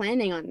like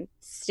planning on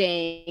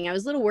staying. I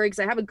was a little worried because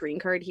I have a green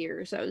card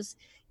here, so I was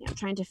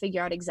trying to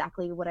figure out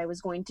exactly what I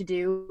was going to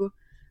do.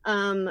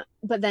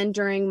 But then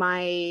during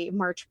my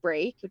March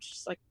break, which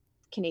is like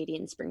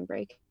Canadian spring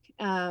break,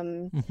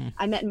 Mm-hmm.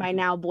 I met my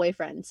now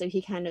boyfriend, so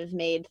he kind of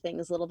made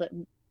things a little bit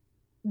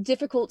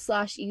difficult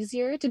slash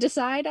easier to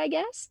decide, I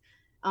guess,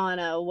 on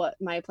what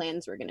my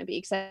plans were going to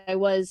be. Because I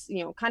was,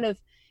 kind of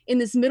in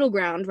this middle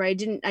ground where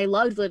I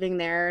loved living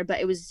there, but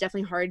it was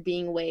definitely hard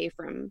being away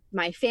from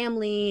my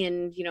family.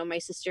 And, my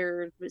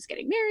sister was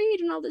getting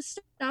married and all this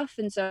stuff.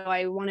 And so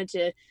I wanted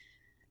to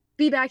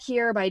be back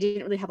here, but I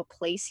didn't really have a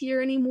place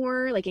here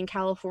anymore, like in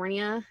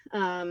California.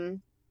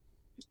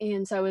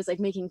 And so I was like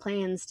making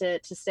plans to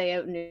stay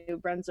out in New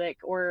Brunswick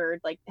or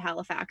like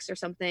Halifax or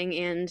something.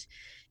 And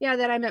yeah,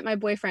 then I met my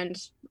boyfriend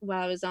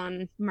while I was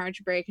on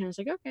March break, and I was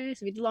like, okay,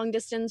 so we did long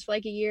distance for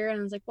like a year, and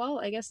I was like, well,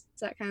 I guess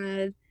that kind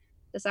of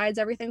decides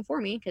everything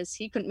for me because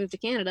he couldn't move to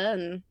Canada,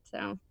 and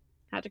so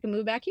had to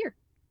move back here.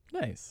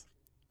 Nice.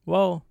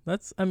 Well,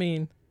 I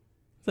mean,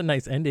 it's a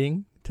nice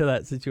ending to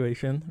that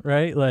situation,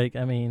 right? Like,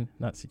 I mean,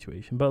 not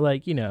situation, but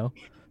like,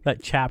 that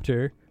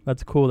chapter.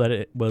 That's cool that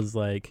it was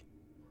like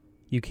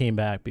you came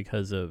back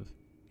because of,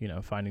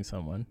 finding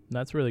someone.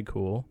 That's really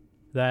cool.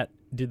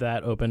 Did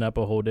that open up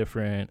a whole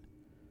different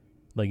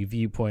like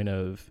viewpoint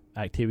of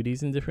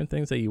activities and different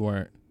things that you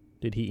weren't,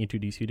 did he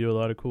introduce you to a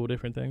lot of cool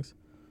different things?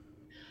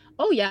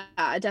 Oh yeah,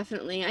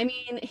 definitely. I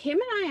mean, him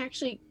and I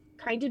actually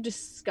kind of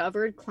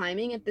discovered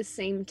climbing at the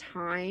same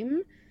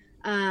time.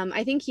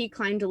 I think he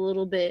climbed a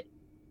little bit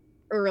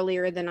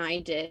earlier than I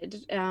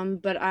did.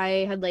 But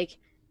I had like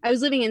I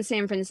was living in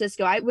San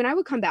Francisco. When I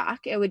would come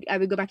back, I would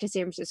go back to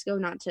San Francisco,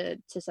 not to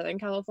Southern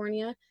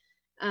California.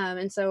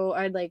 And so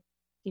I'd like,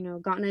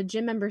 gotten a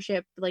gym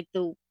membership like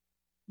the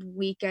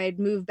week I'd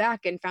moved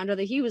back and found out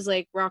that he was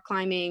like rock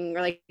climbing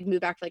or like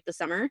moved back for like the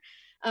summer.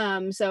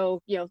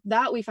 So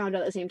that we found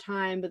out at the same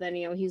time, but then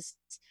he's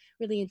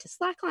really into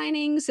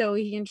slacklining, so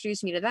he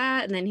introduced me to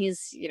that, and then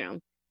he's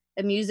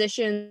a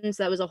musician,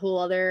 so that was a whole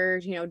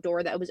other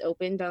door that was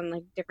opened on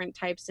like different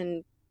types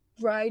and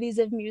varieties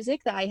of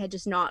music that I had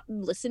just not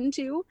listened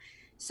to.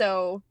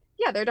 So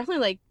yeah, there are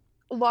definitely like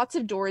lots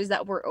of doors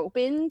that were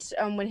opened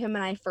when him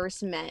and I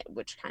first met,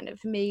 which kind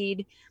of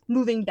made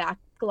moving back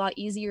a lot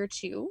easier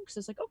too. So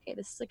it's like, okay,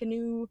 this is like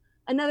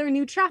another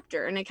new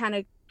chapter, and it kind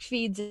of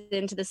feeds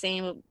into the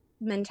same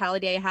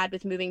mentality I had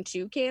with moving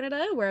to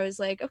Canada, where I was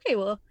like, okay,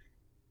 well,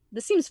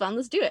 this seems fun,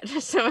 let's do it.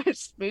 So I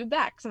just moved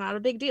back. It's not a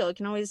big deal. It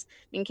can always,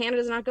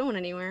 Canada's not going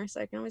anywhere,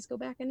 so I can always go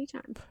back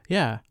anytime.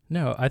 Yeah,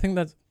 no, I think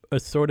that's a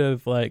sort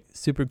of like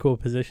super cool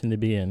position to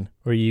be in,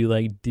 where you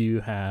like do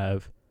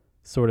have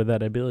sort of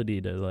that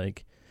ability to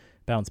like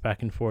bounce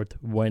back and forth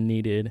when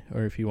needed,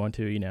 or if you want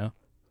to,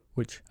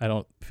 which I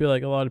don't feel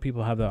like a lot of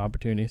people have that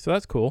opportunity. So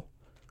that's cool.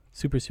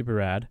 Super, super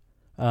rad.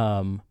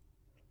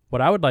 What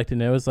I would like to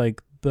know is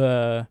like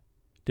the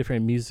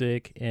different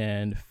music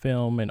and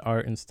film and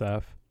art and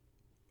stuff,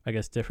 I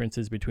guess,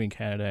 differences between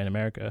Canada and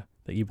America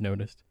that you've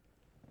noticed.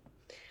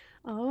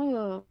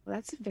 Oh,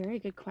 that's a very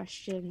good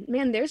question.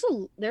 Man, there's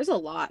a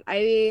lot.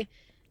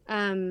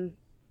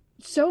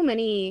 So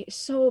many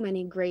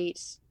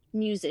great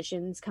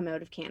musicians come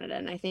out of Canada,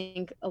 and I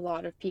think a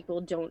lot of people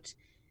don't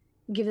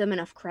give them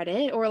enough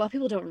credit, or a lot of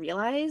people don't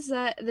realize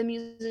that the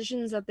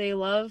musicians that they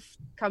love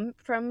come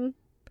from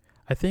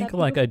I think that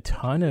like beautiful a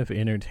ton of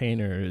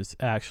entertainers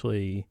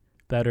actually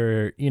that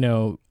are,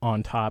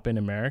 on top in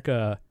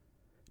America.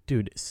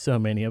 Dude, so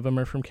many of them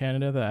are from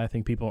Canada that I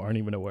think people aren't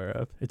even aware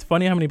of. It's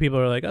funny how many people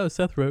are like, oh,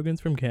 Seth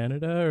Rogen's from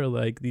Canada, or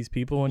like these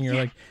people, and you're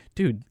like,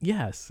 dude,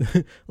 yes.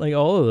 Like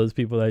all of those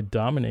people that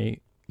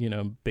dominate,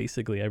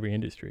 basically every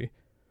industry.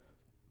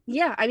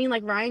 Yeah, I mean,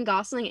 like Ryan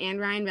Gosling and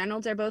Ryan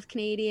Reynolds are both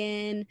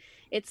Canadian.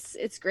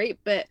 It's great,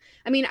 but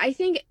I mean, I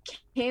think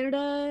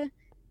Canada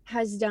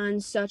has done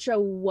such a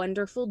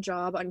wonderful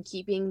job on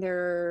keeping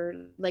their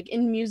like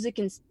in music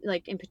and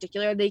like in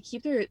particular, they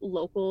keep their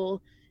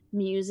local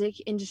music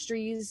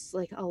industries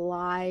like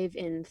alive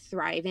and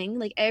thriving.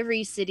 Like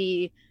every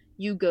city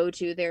you go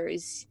to, there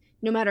is,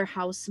 no matter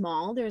how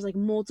small, there's like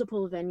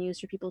multiple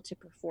venues for people to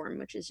perform,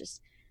 which is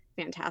just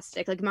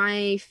fantastic. Like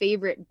my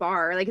favorite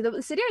bar, like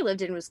the city I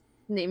lived in was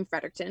named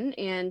Fredericton,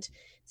 and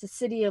it's a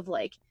city of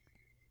like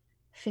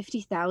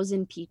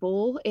 50,000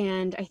 people,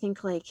 and I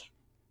think like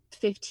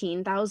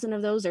 15,000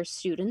 of those are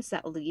students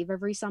that leave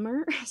every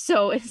summer.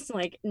 So it's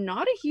like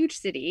not a huge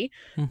city,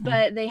 Mm-hmm.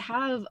 but they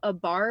have a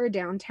bar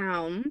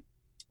downtown,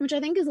 which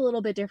I think is a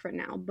little bit different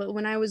now. But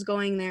when I was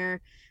going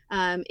there,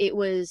 it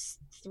was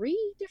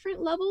three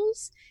different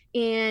levels,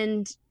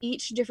 and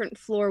each different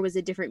floor was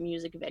a different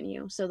music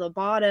venue. So the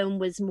bottom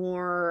was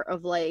more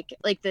of like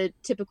the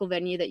typical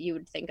venue that you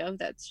would think of,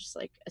 that's just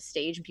like a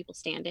stage and people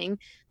standing.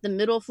 The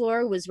middle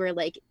floor was where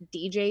like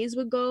DJs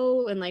would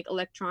go and like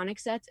electronic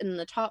sets, and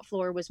the top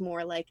floor was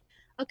more like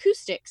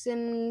acoustics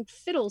and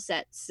fiddle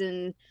sets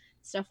and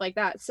stuff like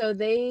that. So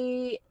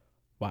they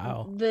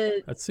Wow.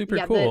 the That's super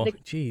yeah cool. the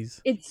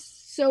Jeez. it's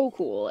so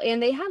cool,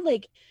 and they had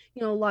like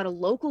a lot of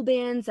local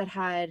bands that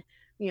had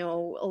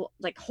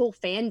like whole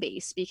fan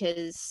base,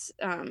 because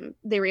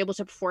they were able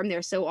to perform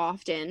there so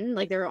often,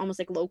 like they're almost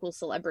like local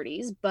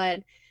celebrities.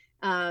 But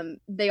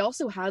they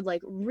also had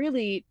like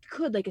really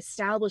good like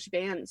established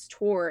bands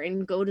tour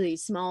and go to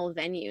these small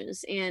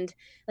venues, and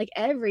like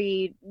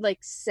every like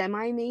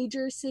semi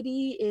major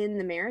city in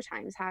the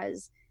Maritimes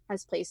has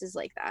places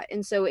like that.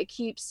 And so it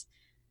keeps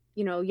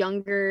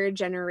younger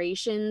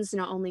generations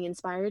not only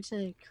inspired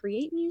to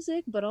create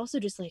music, but also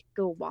just like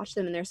go watch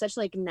them, and they're such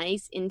like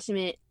nice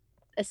intimate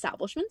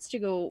establishments to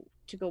go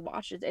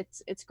watch.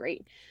 It's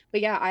great.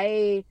 But yeah,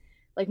 I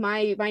like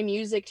my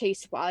music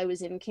taste while I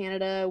was in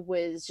Canada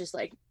was just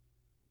like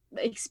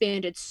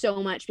expanded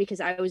so much, because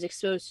I was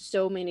exposed to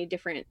so many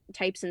different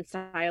types and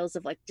styles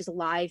of like just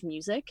live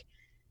music.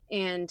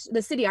 And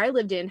the city I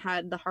lived in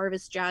had the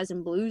Harvest Jazz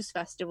and Blues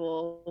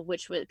Festival,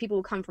 which was people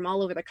would come from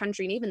all over the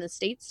country and even the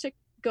states to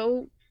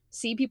go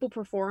see people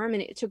perform,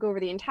 and it took over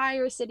the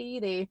entire city.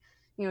 They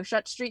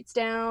shut streets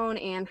down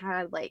and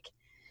had like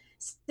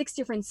six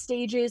different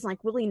stages.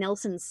 Like Willie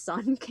Nelson's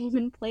son came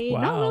and played,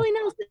 not Wow. Willie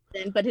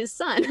Nelson, but his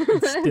son.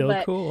 It's still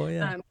But cool.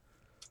 Yeah. um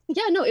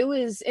yeah, no, it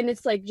was, and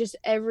it's like just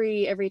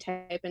every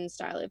type and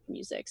style of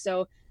music.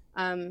 So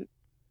um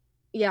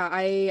yeah,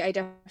 I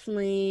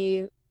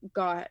definitely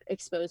got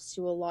exposed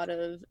to a lot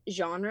of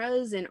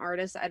genres and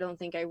artists I don't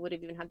think I would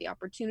have even had the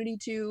opportunity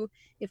to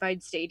if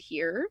I'd stayed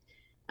here.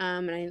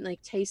 And I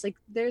like taste like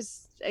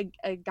there's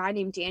a guy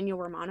named Daniel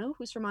Romano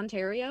who's from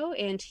Ontario,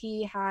 and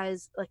he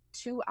has like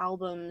two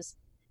albums.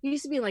 He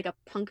used to be in like a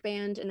punk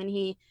band, and then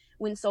he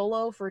went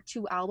solo for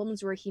two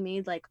albums where he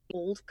made like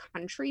old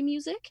country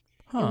music.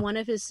 Huh. And one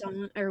of his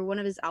one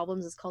of his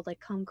albums is called like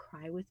Come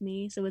Cry With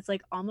Me. So it's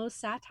like almost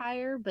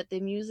satire, but the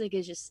music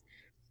is just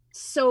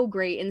so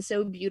great and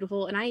so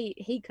beautiful. And I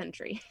hate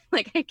country.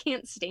 Like I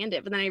can't stand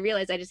it. But then I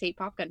realized I just hate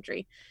pop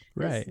country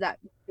because Right. that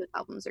his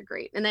albums are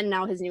great. And then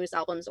now his newest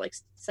albums are like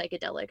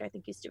psychedelic. I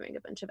think he's doing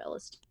a bunch of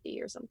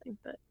LSD or something.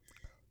 But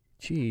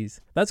Jeez.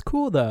 That's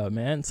cool though,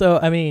 man. So,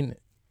 I mean,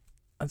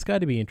 that's got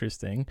to be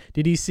interesting.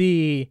 Did you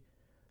see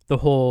the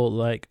whole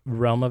like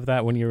realm of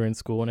that when you were in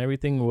school and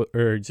everything,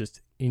 or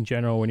just in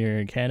general when you're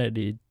in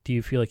Canada? Do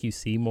you feel like you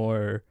see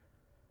more,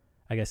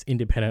 I guess,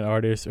 independent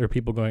artists or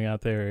people going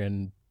out there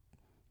and,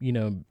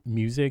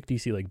 music? Do you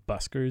see like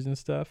buskers and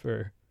stuff,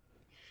 or?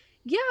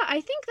 yeah,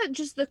 I think that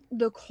just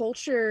the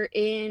culture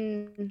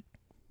in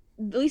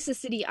at least the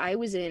city I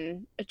was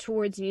in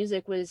towards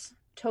music was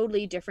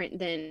totally different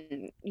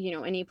than,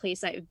 any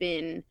place I've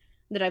been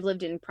that I've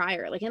lived in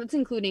prior. Like, and that's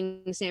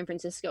including San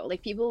Francisco.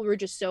 Like, people were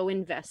just so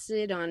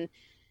invested on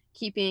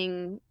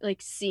keeping,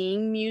 like,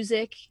 seeing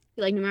music,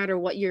 like, no matter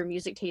what your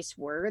music tastes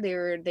were,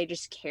 they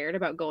just cared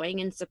about going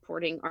and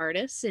supporting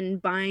artists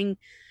and buying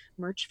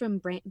merch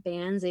from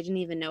bands they didn't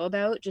even know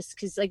about, just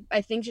because, like,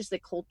 I think just the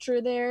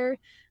culture there,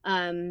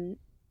 um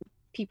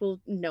people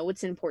know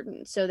it's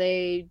important, so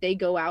they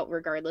go out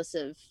regardless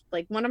of,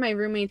 like, one of my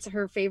roommates,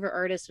 her favorite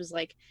artist was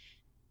like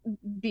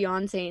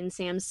Beyonce and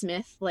Sam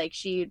Smith. Like,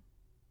 she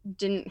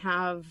didn't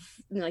have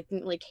like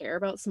care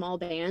about small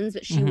bands,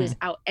 but she Mm-hmm. was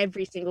out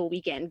every single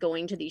weekend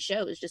going to these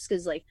shows just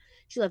because, like,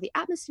 she loved the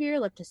atmosphere,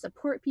 loved to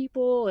support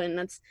people. And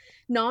that's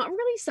not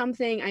really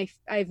something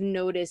I've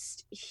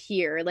noticed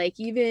here, like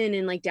even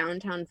in like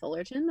downtown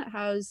Fullerton that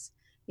has,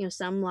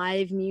 some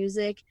live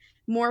music.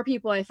 More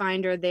people I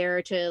find are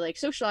there to like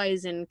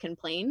socialize and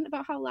complain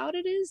about how loud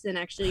it is than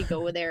actually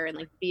go there and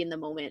like be in the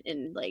moment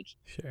and like,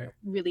 Sure.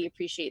 really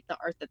appreciate the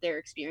art that they're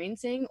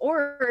experiencing.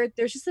 Or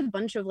there's just a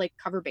bunch of like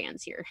cover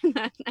bands here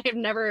that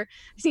I've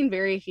seen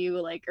very few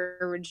like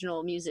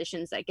original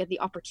musicians that get the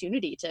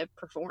opportunity to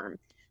perform.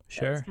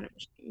 So it's Sure. kind of a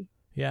shame.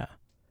 Yeah.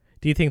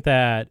 Do you think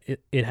that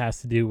it has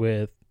to do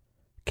with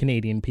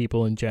Canadian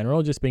people in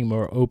general just being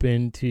more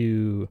open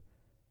to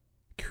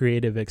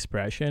creative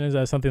expression? Is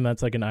that something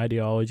that's like an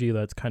ideology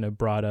that's kind of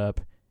brought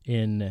up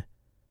in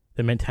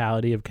the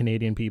mentality of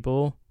Canadian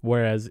people,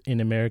 whereas in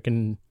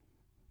American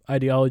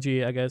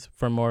ideology, I guess,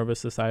 from more of a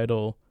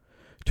societal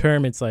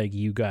term, it's like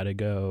you got to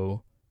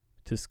go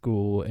to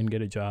school and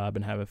get a job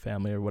and have a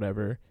family or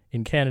whatever.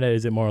 In Canada,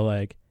 is it more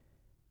like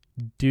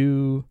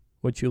do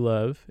what you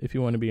love? If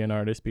you want to be an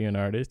artist, be an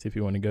artist. If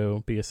you want to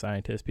go be a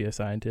scientist, be a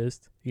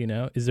scientist.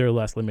 Is there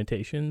less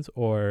limitations,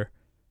 or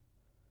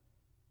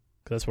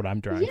 'cause that's what I'm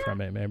drawing Yeah,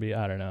 from it? Maybe,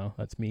 I don't know.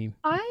 That's me.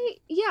 I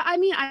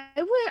mean,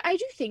 I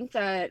do think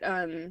that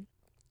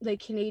like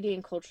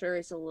Canadian culture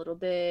is a little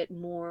bit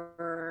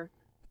more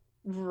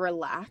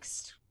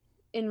relaxed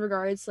in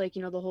regards to, like,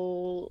 the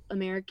whole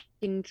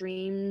American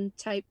dream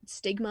type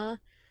stigma.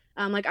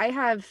 Like, I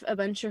have a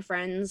bunch of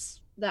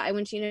friends that I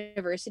went to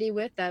university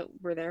with that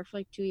were there for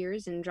like 2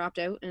 years and dropped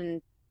out,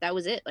 and that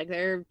was it. Like,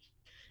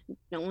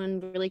 no one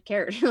really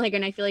cared. Like,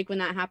 and I feel like when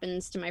that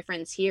happens to my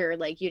friends here,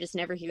 like, you just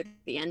never hear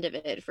the end of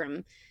it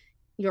from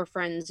your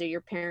friends or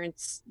your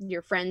parents,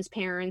 your friends'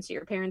 parents, or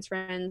your parents'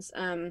 friends.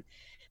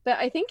 But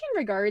I think in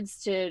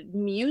regards to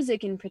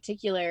music in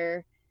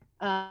particular,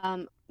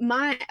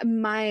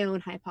 my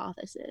own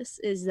hypothesis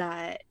is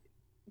that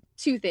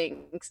two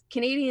things: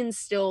 Canadians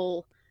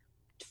still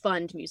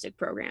fund music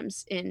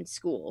programs in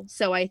school,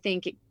 so I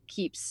think it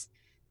keeps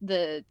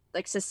the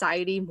like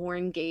society more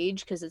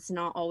engaged because it's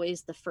not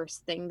always the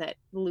first thing that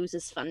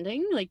loses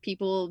funding. Like,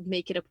 people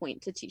make it a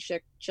point to teach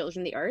their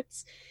children the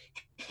arts.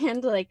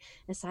 And like,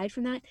 aside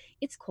from that,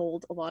 it's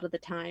cold a lot of the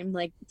time.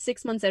 Like,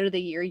 6 months out of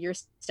the year, you're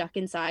stuck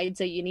inside.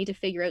 So you need to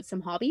figure out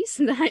some hobbies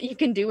that you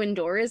can do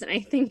indoors. And I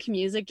think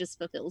music just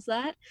fulfills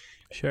that.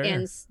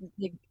 And Sure.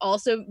 like,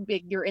 also,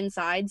 like, you're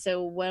inside.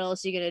 So what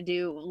else are you going to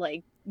do?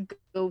 Like,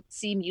 go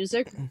see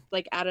music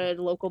like at a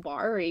local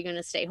bar, or are you going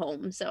to stay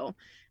home? So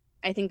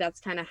I think that's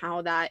kind of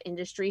how that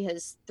industry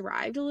has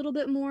thrived a little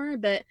bit more.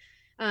 But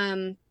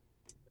um,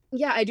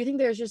 yeah, I do think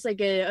there's just like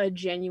a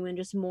genuine,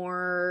 just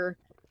more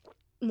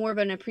of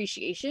an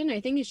appreciation. I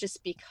think it's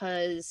just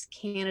because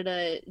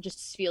Canada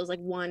just feels like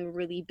one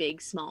really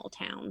big small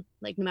town,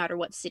 like no matter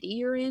what city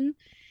you're in.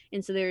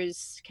 And so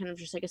there's kind of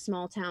just like a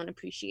small town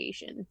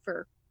appreciation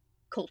for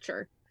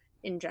culture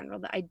in general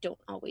that I don't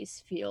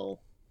always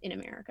feel in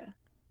America.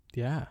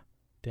 Yeah.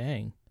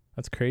 Dang.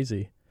 That's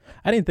crazy.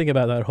 I didn't think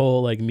about that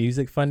whole like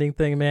music funding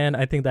thing, man.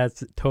 I think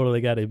that's totally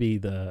got to be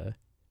the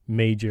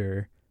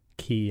major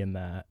key in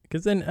that.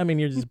 Because then, I mean,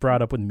 you're just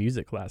brought up with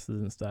music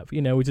classes and stuff,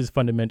 which is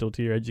fundamental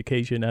to your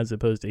education, as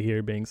opposed to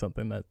here being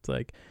something that's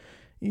like,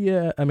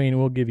 yeah, I mean,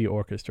 we'll give you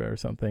orchestra or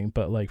something,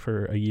 but like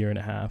for a year and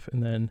a half,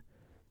 and then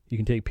you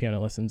can take piano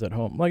lessons at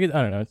home. Like, I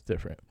don't know, it's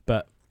different.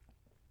 But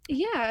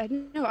Yeah,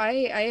 no,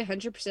 I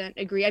 100%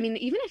 agree. I mean,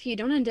 even if you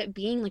don't end up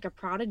being like a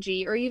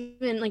prodigy, or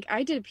even like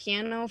I did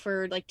piano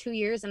for like 2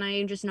 years, and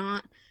I'm just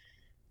not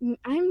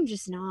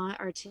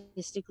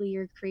artistically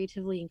or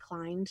creatively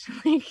inclined.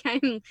 Like,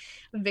 I'm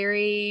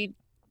very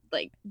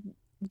like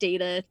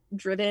data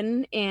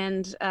driven,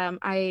 and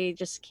I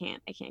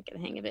can't get the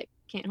hang of it.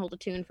 Can't hold a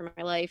tune for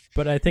my life.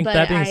 But I think But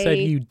that being said,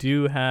 you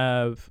do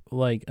have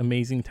like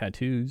amazing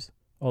tattoos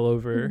all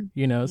over,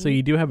 you know, so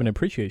you do have an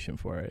appreciation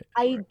for it.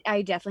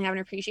 I definitely have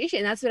an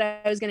appreciation. That's what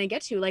I was going to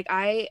get to. Like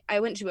I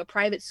went to a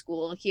private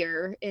school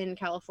here in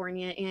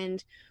California,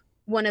 and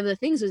one of the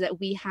things was that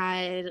we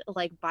had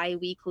like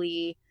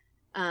bi-weekly,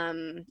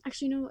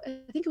 actually no,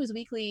 I think it was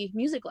weekly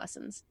music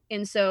lessons.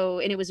 And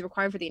it was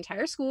required for the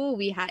entire school.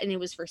 And it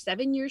was for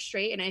 7 years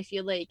straight. And I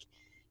feel like,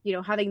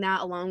 having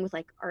that along with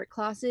like art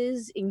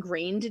classes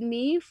ingrained in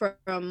me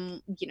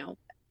from,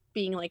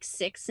 being like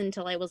 6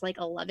 until I was like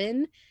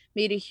 11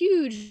 made a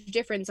huge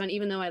difference on,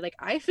 even though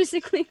I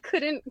physically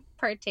couldn't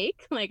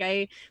partake, like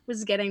I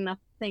was getting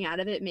nothing out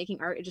of it.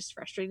 Making art, it just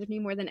frustrated me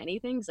more than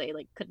anything because I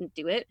like couldn't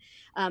do it.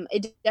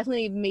 It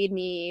definitely made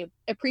me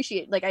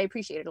appreciate, like I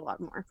appreciate it a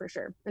lot more for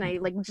sure. And I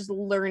like just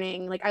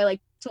learning, like I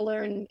like to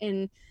learn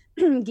and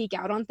geek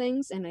out on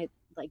things, and I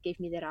like gave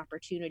me that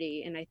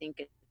opportunity, and I think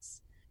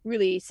it's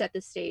really set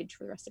the stage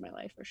for the rest of my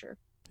life for sure.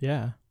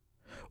 Yeah.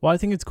 Well, I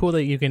think it's cool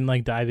that you can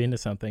like dive into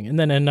something. And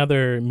then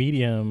another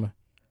medium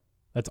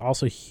that's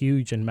also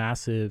huge and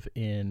massive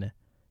in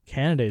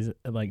Canada is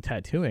like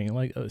tattooing.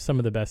 Like some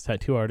of the best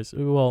tattoo artists,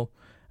 well,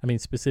 I mean,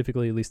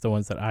 specifically, at least the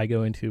ones that I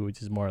go into,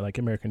 which is more like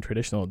American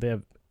traditional, they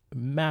have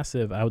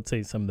massive, I would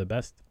say some of the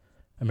best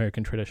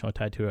American traditional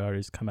tattoo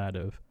artists come out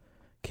of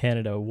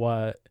Canada.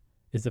 What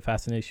is the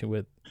fascination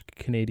with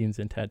Canadians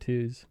and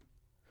tattoos?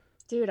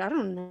 Dude, I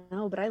don't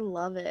know, but I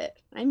love it.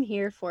 I'm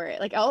here for it.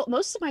 Like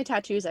most of my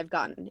tattoos I've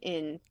gotten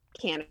in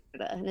Canada,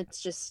 and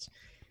it's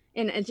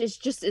not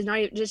just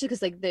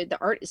because like the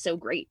art is so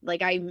great.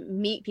 Like I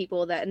meet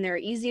people and they're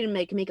easy to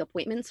make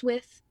appointments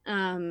with.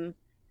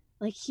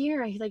 Like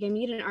here, I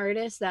meet an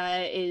artist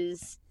that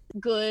is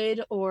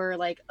good or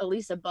like at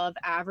least above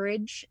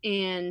average,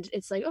 and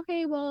it's like,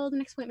 okay, well, the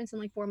next appointment's in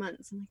like 4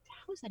 months. I'm like,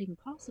 how is that even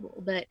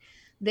possible? But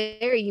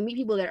there you meet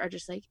people that are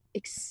just like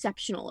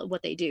exceptional at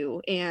what they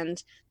do,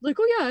 and like,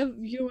 oh yeah,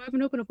 I have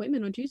an open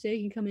appointment on Tuesday,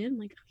 you can come in. I'm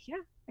like, yeah,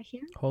 I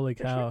can. Holy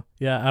For sure. cow.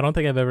 Yeah, I don't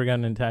think I've ever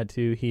gotten a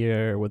tattoo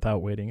here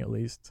without waiting at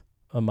least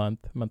a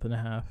month and a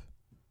half.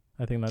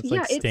 I think that's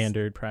Yeah, like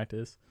standard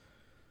practice.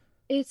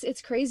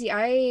 it's crazy.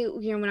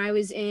 When I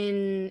was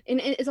and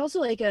it's also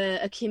like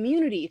a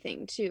community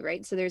thing too,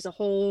 right? So there's a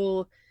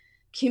whole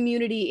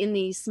community in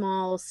these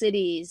small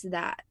cities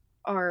that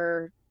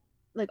are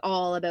like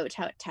all about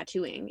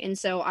tattooing. And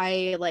so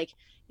I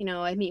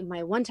meet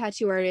my one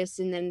tattoo artist,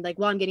 and then like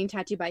while I'm getting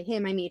tattooed by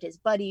him, I meet his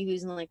buddy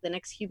who's in like the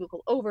next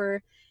cubicle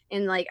over.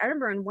 And like I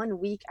remember in one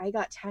week I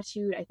got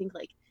tattooed, I think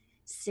like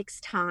 6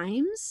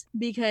 times,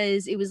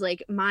 because it was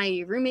like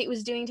my roommate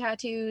was doing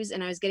tattoos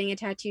and I was getting a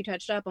tattoo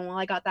touched up, and while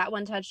I got that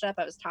one touched up,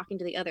 I was talking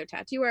to the other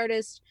tattoo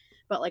artist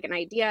about like an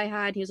idea I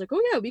had. He was like,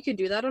 oh yeah, we could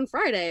do that on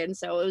Friday. And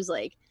so it was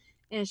like,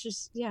 and it's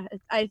just, yeah,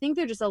 I think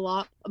they're just a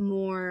lot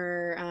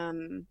more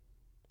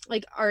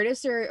like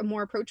artists are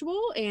more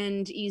approachable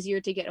and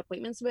easier to get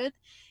appointments with.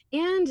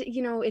 And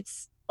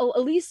it's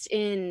at least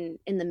in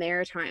the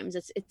Maritimes,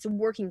 it's a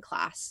working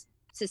class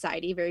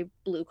society, very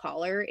blue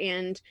collar,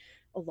 and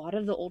a lot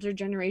of the older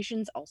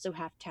generations also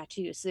have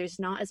tattoos, so there's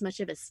not as much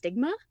of a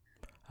stigma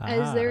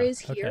as there is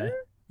here.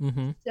 Okay.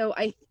 Mm-hmm. So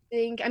I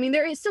think, I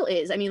mean, still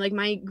is. I mean, like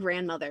my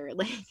grandmother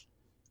like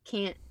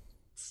can't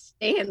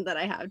stand that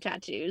I have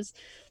tattoos,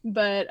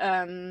 but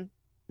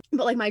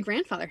like my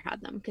grandfather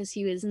had them because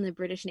he was in the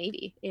British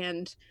Navy,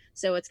 and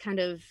so it's kind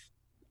of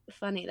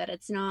funny that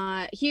it's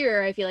not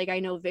here. I feel like I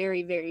know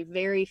very, very,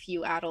 very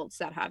few adults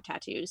that have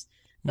tattoos,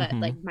 but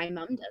like my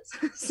mom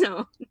does.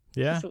 So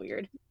yeah, it's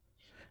weird.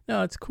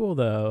 No, it's cool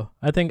though.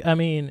 I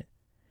mean,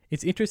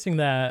 it's interesting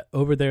that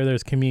over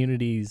there's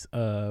communities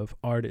of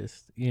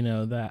artists, you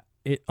know, that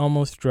it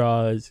almost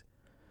draws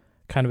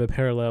kind of a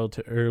parallel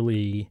to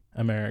early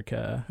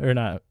America, or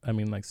not, I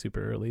mean like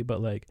super early,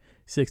 but like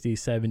 60s,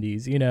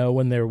 70s, you know,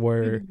 when there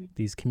were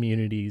these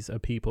communities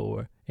of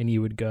people, and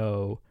you would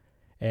go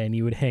and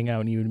you would hang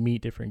out and you would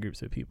meet different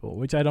groups of people,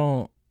 which I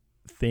don't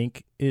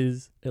think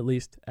is at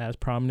least as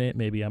prominent.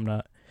 Maybe I'm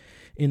not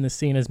in the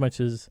scene as much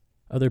as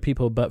other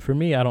people, but for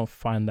me, I don't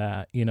find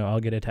that, you know, I'll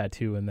get a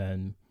tattoo and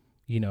then,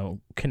 you know,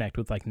 connect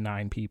with like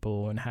 9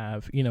 people and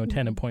have, you know,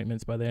 10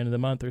 appointments by the end of the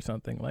month or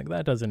something. Like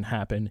that doesn't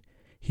happen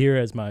here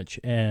as much.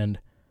 And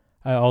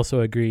I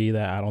also agree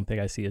that I don't think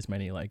I see as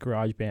many like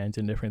garage bands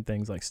and different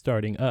things like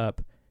starting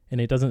up, and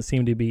it doesn't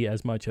seem to be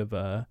as much of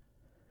a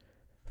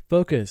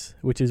focus,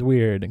 which is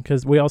weird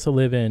because we also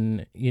live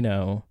in, you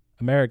know,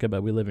 America,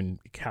 but we live in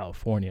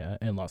California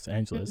and Los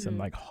Angeles and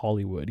like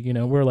Hollywood. You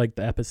know, we're like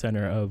the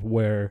epicenter of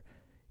where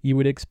you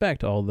would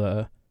expect all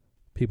the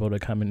people to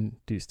come and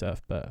do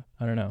stuff. But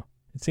I don't know.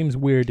 It seems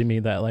weird to me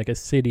that like a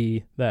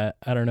city that,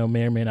 I don't know,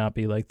 may or may not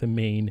be like the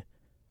main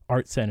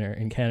art center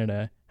in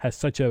Canada has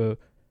such a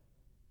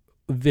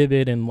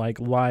vivid and like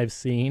live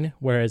scene,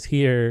 whereas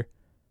here,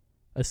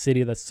 a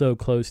city that's so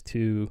close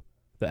to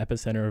the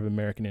epicenter of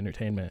American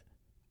entertainment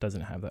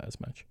doesn't have that as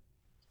much.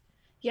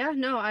 Yeah,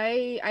 no,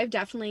 I've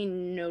definitely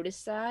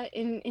noticed that.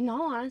 In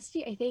all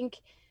honesty, I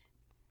think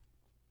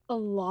a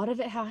lot of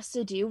it has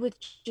to do with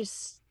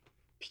just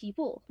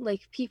people.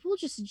 Like, people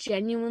just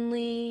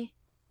genuinely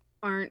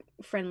aren't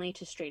friendly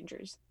to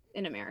strangers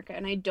in America,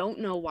 and I don't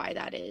know why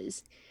that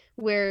is.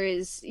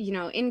 Whereas,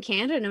 in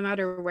Canada, no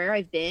matter where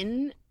I've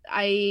been,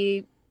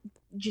 you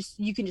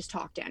can just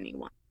talk to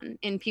anyone,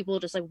 and people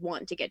just like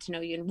want to get to know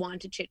you and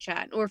want to chit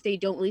chat, or if they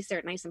don't, at least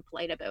they're nice and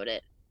polite about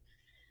it.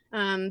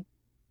 um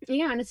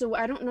yeah, and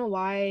I don't know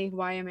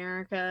why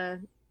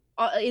America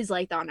is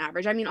like that on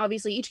average. I mean,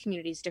 obviously each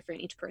community is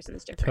different, each person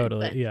is different,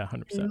 Totally. but Yeah,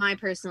 in 100%. my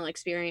personal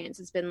experience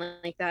it's been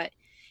like that.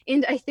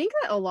 And I think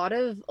that a lot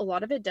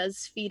of it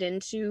does feed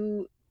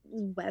into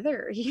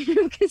weather,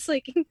 because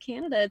like in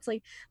Canada, it's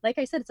like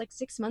I said, it's like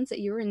 6 months that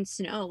you're in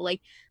snow.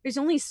 Like, there's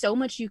only so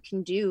much you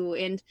can do.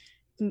 And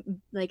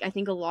like, I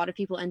think a lot of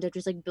people end up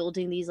just like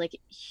building these like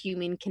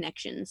human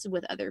connections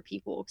with other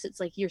people, because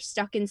it's like you're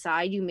stuck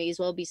inside, you may as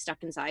well be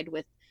stuck inside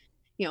with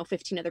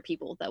 15 other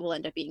people that will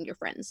end up being your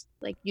friends.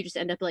 Like, you just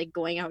end up like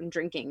going out and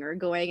drinking or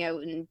going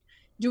out and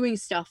doing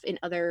stuff in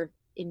other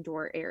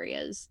indoor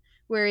areas.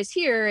 Whereas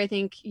here, I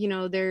think, you're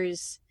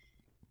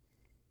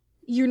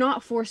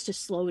not forced to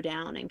slow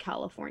down in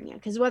California,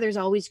 because weather's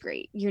always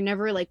great. You're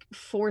never like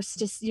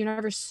you're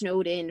never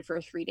snowed in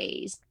for 3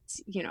 days.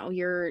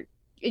 You're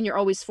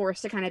always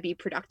forced to kind of be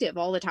productive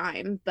all the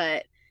time.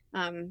 But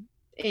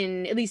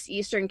in at least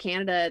Eastern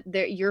Canada,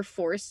 there you're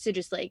forced to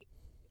just like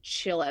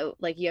chill out.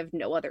 Like, you have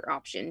no other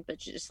option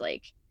but to just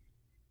like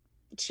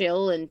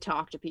chill and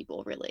talk to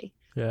people, really.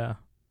 Yeah.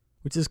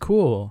 Which is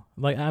cool.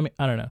 Like, I mean,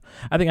 I don't know.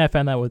 I think I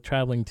found that with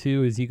traveling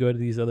too, is you go to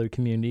these other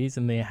communities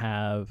and they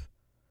have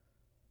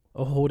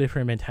a whole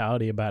different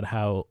mentality about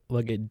how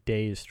like a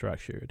day is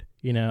structured.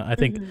 I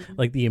think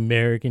like the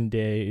American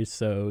day is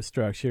so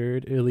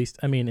structured, at least,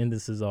 I mean, and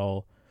this is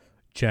all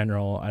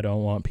general. I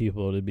don't want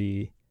people to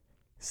be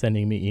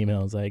sending me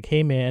emails like,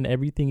 hey man,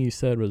 everything you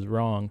said was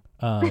wrong.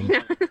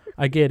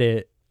 I get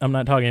it. I'm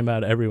not talking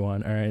about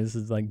everyone. All right. This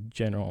is like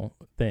general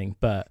thing,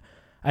 but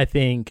I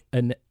think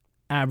an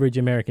average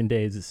American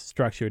day is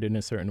structured in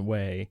a certain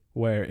way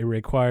where it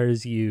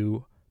requires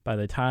you, by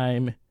the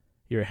time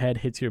your head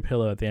hits your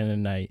pillow at the end of the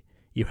night,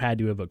 you had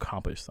to have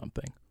accomplished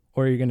something,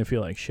 or you're going to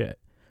feel like shit.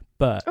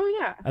 But Oh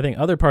yeah. I think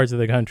other parts of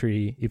the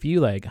country, if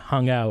you like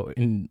hung out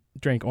and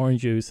drank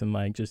orange juice and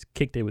like just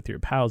kicked it with your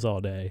pals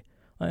all day,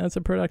 like, that's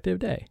a productive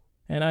day.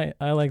 And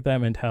I like that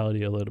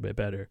mentality a little bit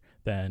better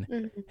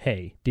than,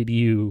 hey, did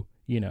you,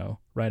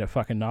 write a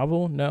fucking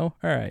novel? No?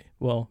 All right.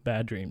 Well,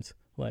 bad dreams.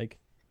 Like,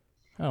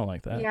 I don't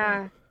like that.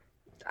 Yeah,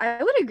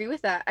 I would agree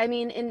with that. I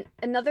mean, and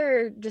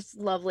another just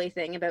lovely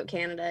thing about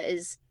Canada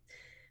is,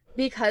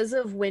 because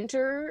of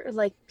winter,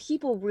 like,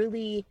 people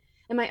really,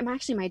 and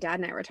my dad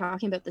and I were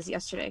talking about this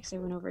yesterday, because I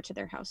went over to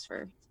their house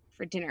for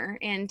dinner.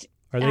 And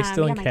Are they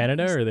still in yeah, my dad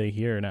Canada, was, or are they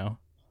here now?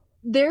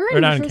 they're Or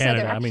in not in Courtside. They're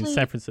Canada. I mean, San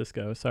actually,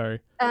 Francisco. Sorry.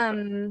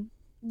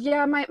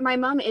 yeah, my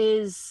mom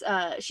is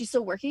she's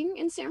still working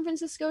in San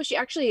Francisco. She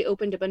actually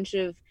opened a bunch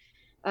of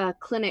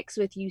clinics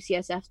with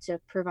UCSF to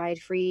provide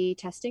free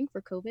testing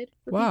for COVID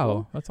for Wow,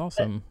 people. that's But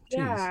awesome.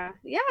 Jeez.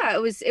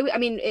 yeah, I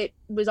mean, it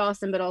was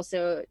awesome, but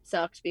also it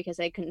sucked because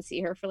I couldn't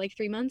see her for like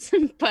 3 months.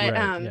 But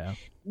Right. Yeah.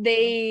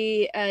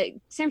 they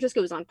San Francisco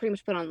was on pretty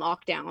much put on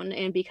lockdown,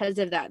 and because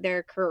of that,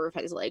 their curve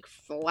has like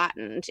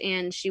flattened,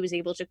 and she was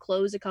able to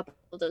close a couple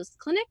of those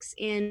clinics,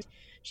 and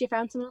she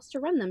found someone else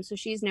to run them. So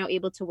she's now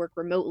able to work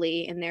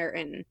remotely, and they're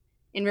in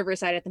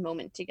Riverside at the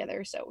moment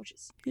together, so which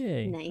is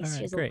Yay. All nice. She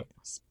right. has a little Great.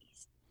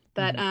 space.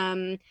 But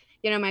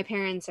my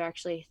parents are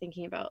actually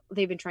thinking about,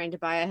 they've been trying to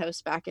buy a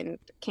house back in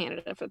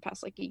Canada for the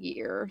past like a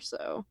year,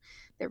 so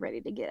they're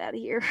ready to get out of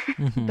here.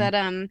 Mm-hmm. But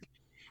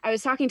I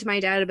was talking to my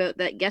dad about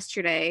that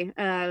yesterday,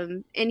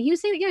 and he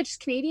was saying that, yeah, just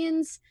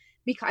Canadians,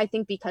 because I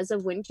think because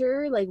of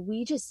winter, like,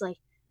 we just like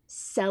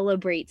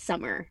celebrate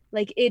summer.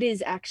 Like, it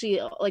is actually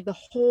like the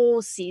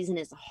whole season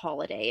is a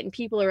holiday, and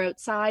people are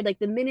outside like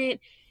the minute,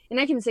 and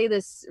I can say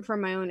this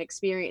from my own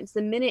experience,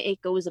 the minute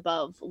it goes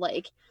above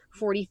like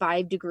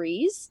 45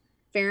 degrees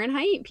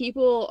Fahrenheit,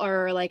 people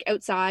are like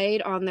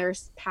outside on their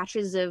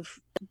patches of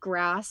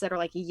grass that are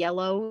like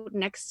yellow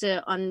next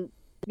to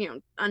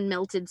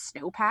unmelted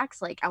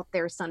snowpacks, like out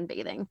there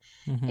sunbathing.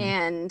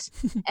 And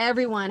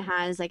everyone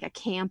has like a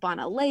camp on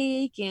a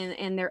lake,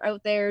 and they're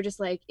out there just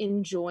like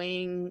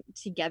enjoying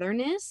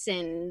togetherness,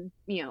 and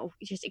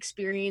just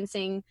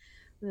experiencing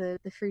the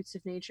fruits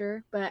of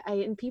nature. But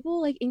and people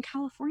like in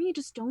California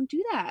just don't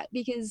do that,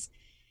 because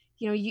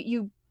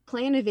you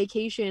plan a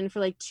vacation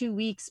for like 2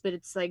 weeks, but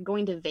it's like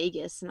going to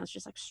Vegas, and that's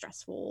just like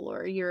stressful.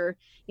 Or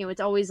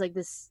it's always like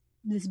this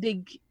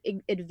big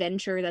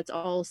adventure that's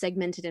all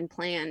segmented and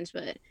planned.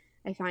 But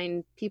I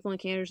find people in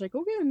Canada are like,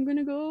 okay, I'm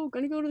gonna go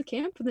to the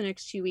camp for the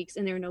next 2 weeks,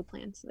 and there are no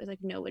plans. There's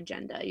like no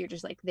agenda. You're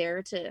just like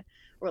there to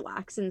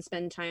relax and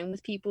spend time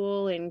with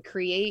people and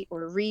create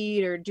or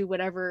read or do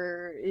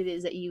whatever it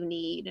is that you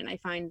need. And I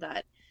find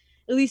that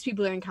at least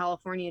people that are in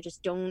California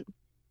just don't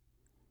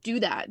do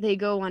that. They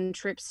go on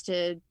trips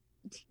to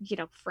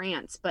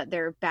France, but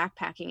they're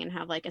backpacking and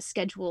have like a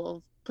schedule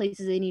of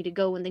places they need to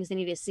go and things they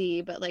need to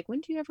see. But like,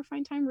 when do you ever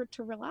find time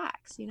to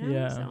relax?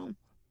 Yeah. So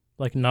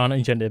Like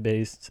non-agenda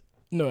based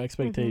No Mm-hmm.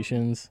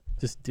 expectations,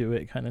 just do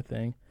it kind of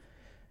thing.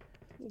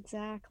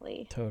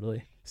 Exactly.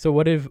 Totally. So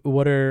what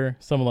are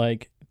some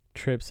like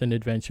trips and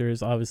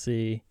adventures?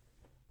 Obviously,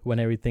 when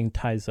everything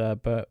ties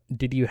up, but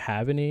did you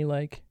have any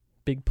like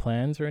big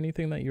plans or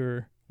anything that you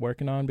were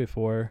working on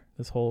before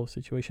this whole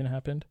situation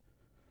happened?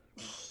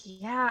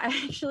 Yeah,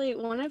 actually,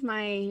 one of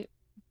my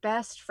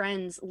best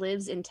friends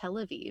lives in Tel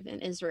Aviv in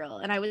Israel,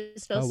 and I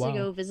was Oh supposed to wow.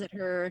 go visit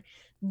her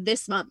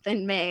this month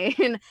in May.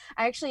 And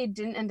I actually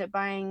didn't end up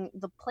buying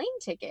the plane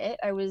ticket.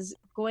 I was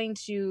going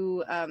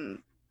to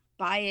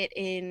buy it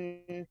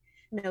in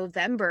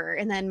November,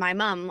 and then my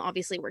mom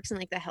obviously works in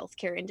like the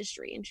healthcare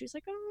industry, and she was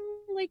like,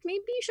 "Oh, like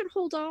maybe you should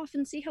hold off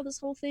and see how this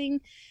whole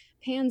thing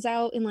pans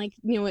out in like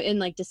in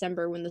like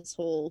December when this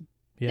whole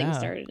thing Yeah.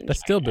 started in That's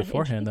still China." And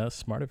beforehand. That was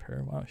smart of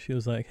her. Wow. She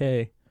was like,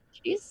 "Hey,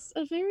 she's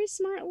a very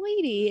smart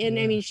lady. And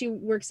I yeah. mean, she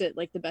works at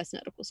like the best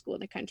medical school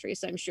in the country.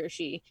 So I'm sure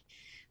she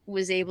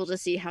was able to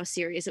see how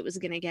serious it was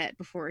going to get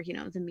before,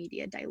 the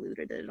media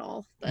diluted it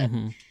all.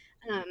 Mhm.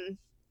 Um,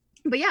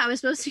 but yeah, I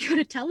was supposed to go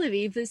to Tel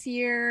Aviv this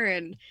year,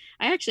 and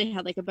I actually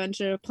had like a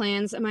bunch of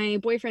plans. My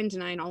boyfriend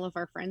and I and all of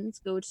our friends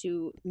go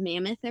to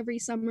Mammoth every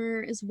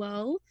summer as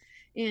well,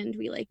 and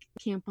we like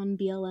camp on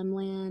BLM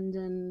land,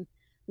 and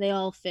they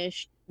all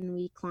fish and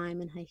we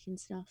climb and hike and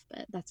stuff.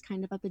 But that's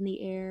kind of up in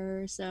the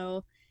air.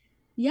 So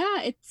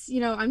yeah, it's,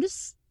 I'm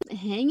just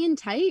hanging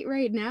tight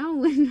right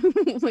now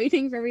and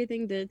waiting for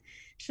everything to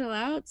chill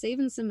out,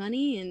 saving some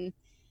money and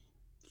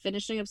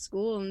finishing up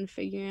school and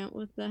figuring out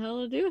what the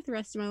hell to do with the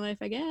rest of my life,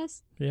 I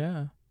guess.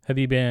 Yeah. Have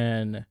you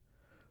been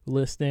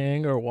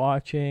listening or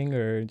watching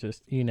or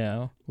just,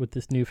 with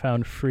this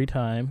newfound free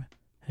time,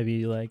 have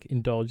you like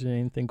indulged in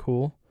anything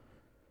cool?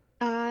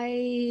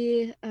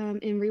 I am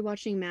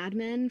rewatching Mad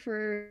Men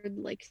for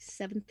like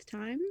seventh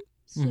time,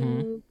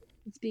 Mhm. so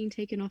it's being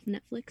taken off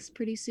Netflix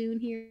pretty soon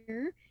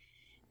here.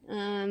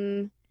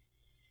 Um,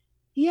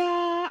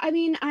 yeah, I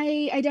mean,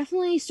 I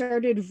definitely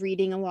started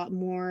reading a lot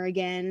more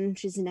again,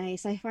 which is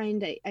nice. I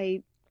find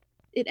I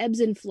it ebbs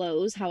and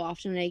flows how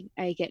often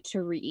I get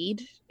to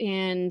read,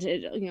 and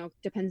it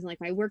depends on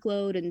like my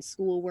workload and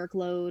school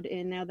workload.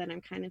 And now that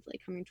I'm kind of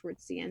like coming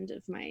towards the end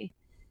of my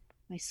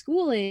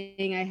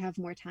schooling, I have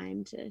more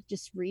time to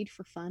just read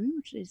for fun,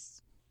 which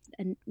is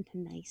a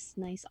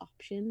nice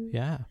option.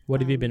 Yeah.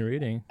 What have you been um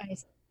reading? I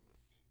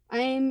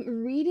I'm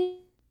reading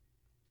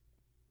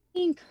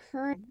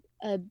current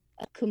a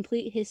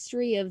complete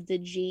history of the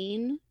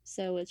gene,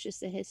 so it's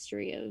just a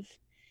history of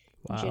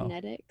Wow.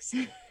 genetics,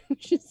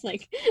 which is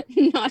like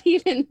not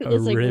even A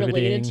was like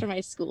related to riveting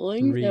my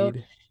schooling. So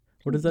read.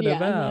 What is that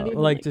yeah, not about? even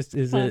Like like just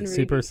is fun it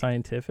super reading.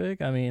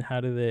 scientific? I mean,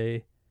 how do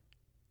they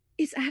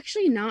It's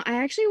actually not. I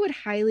actually would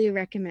highly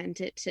recommend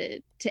it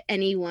to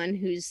anyone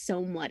who's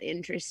somewhat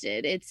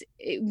interested. It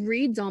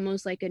reads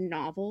almost like a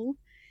novel,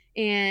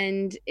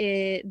 and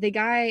the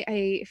guy,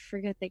 I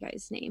forget the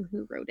guy's name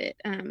who wrote it.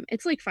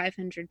 It's like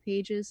 500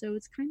 pages, so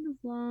it's kind of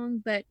long,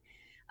 but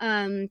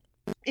um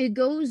it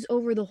goes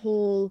over the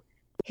whole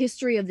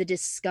history of the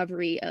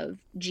discovery of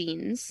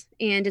genes,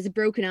 and it's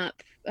broken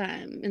up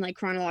in like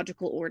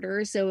chronological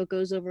order. So it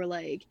goes over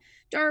like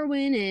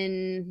Darwin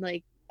and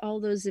like all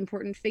those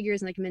important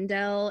figures like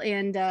Mendel,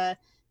 and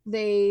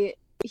they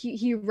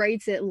he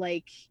writes it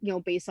like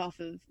based off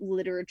of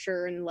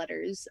literature and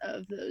letters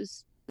of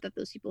those that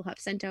those people have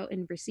sent out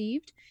and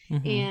received.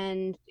 Mhm.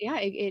 And yeah,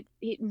 it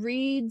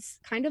reads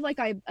kind of like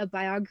a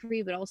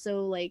biography, but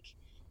also like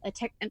a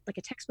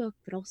textbook,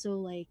 but also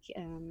like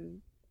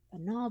a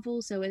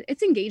novel. So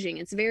it's engaging.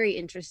 It's very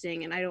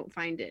interesting, and I don't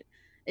find it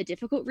a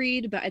difficult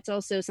read, but it's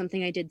also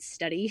something I did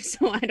study,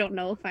 so I don't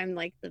know if I'm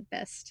like the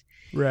best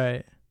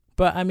Right.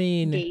 But I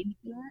mean, gauge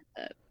for that.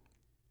 But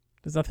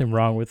there's nothing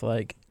wrong with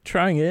like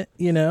trying it.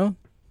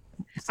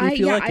 See if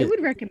you yeah, like I it.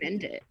 would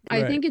recommend it.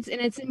 I Right. think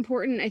it's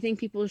important. I think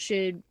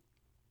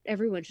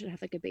everyone should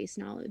have like a base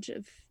knowledge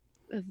of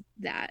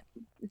that,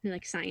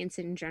 like science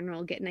in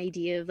general, get an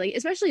idea of like,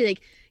 especially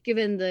like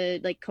given the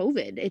like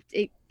COVID,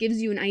 it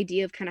gives you an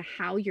idea of kind of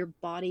how your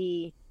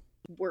body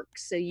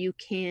works, so you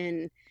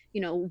can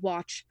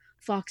watch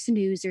Fox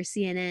News or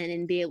CNN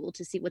and be able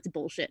to see what's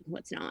bullshit and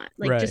what's not,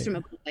 like just Right. from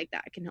a book like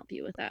that can help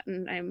you with that.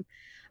 And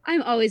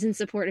I'm always in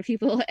support of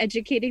people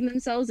educating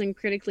themselves and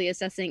critically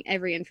assessing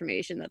every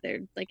information that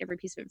they're like every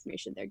piece of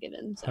information they're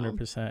given. So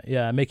 100%.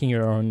 Yeah, making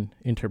your own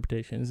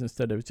interpretations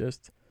instead of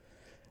just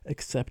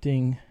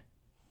accepting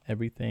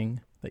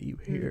everything that you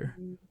hear.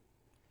 mhm.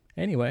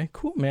 Anyway,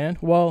 cool, man.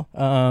 Well,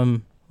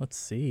 let's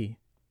see.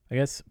 I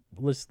guess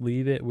let's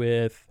leave it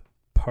with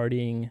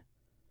parting.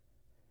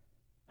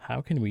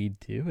 How can we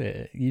do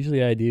it?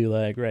 Usually I do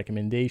like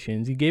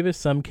recommendations. You gave us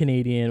some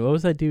Canadian. What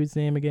was that dude's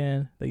name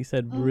again that you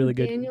said Oh, really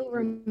good? Daniel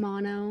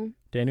Romano.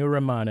 Daniel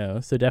Romano.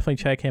 So definitely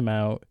check him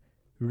out.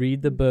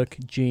 Read the book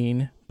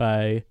Gene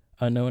by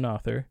unknown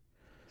author.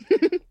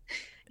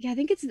 Yeah, I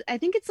think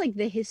it's like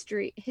the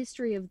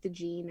history of the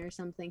gene or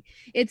something.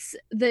 It's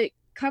the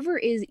cover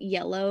is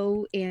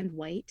yellow and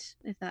white,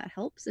 if that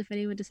helps, if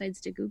anyone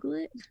decides to Google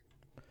it.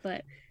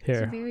 But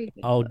it's a Here, very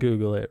good I'll book.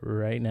 Google it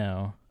right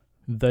now.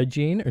 The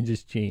Gene or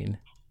just Gene?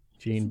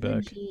 It's Gene the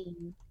book.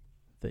 gene.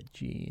 The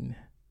Gene.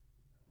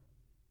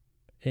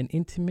 An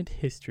Intimate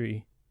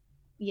History.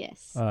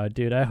 Yes.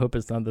 Dude, I hope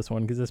it's not this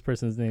one because this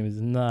person's name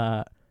is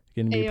not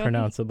going to be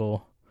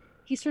pronounceable.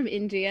 He's from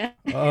India.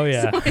 Oh,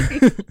 yeah.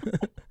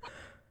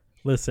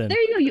 Listen.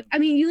 There you go.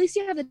 At least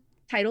you have the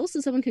title so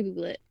someone can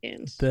Google it.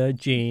 And The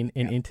Gene,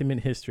 An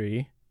Intimate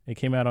History. It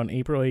came out on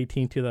April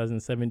 18,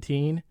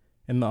 2017,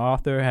 and the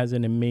author has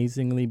an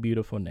amazingly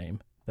beautiful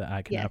name that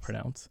I cannot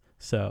pronounce.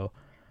 So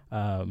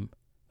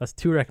that's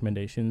 2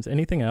 recommendations.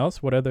 Anything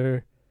else? What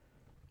other...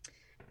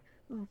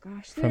 Oh,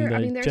 gosh. From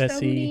the there's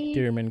Jesse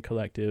Dearman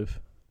Collective.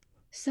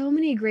 So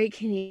many great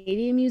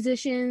Canadian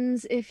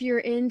musicians. If you're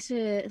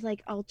into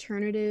like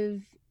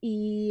alternative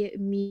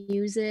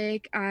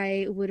music,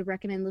 I would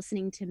recommend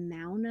listening to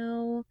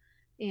Mauno,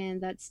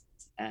 and that's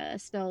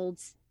spelled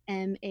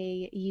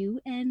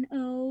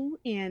Mauno,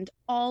 and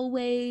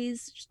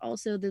Always,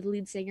 also the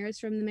lead singers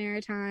from the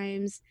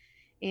Maritimes,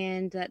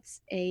 and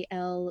that's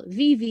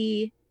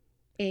Alvvays.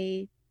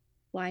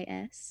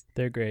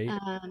 They're great.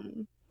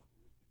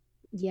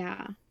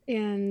 Yeah,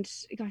 and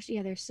gosh,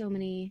 yeah, there's so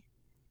many.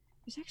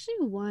 There's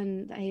actually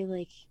one that I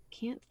like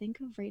can't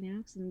think of right now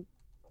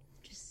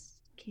because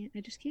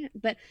I just can't.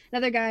 But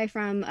another guy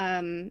from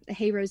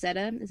Hey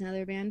Rosetta is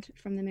another band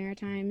from the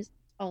Maritimes,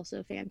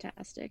 also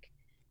fantastic.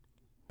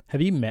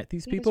 Have you met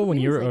these people when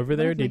you were over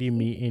there? Did you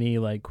meet any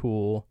like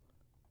cool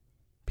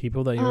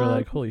people that you were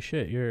like, holy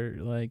shit, you're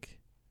like...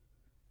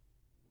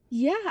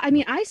 Yeah,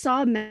 I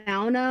saw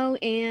Mauno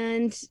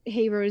and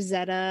Hey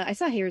Rosetta. I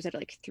saw Hey Rosetta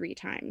like 3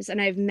 times,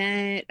 and I've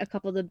met a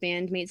couple of the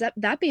bandmates.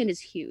 That band is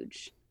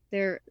huge.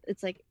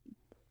 It's like,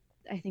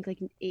 I think like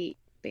 8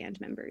 band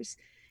members.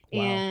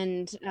 Wow.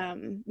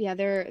 And yeah,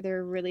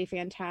 they're really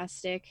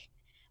fantastic.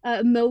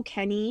 Mo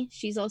Kenny,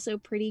 she's also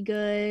pretty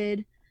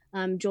good.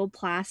 Joel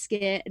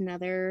Plaskett,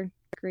 another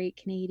great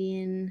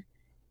Canadian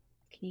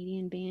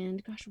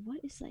band. Gosh, what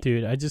is like...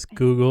 Dude, I just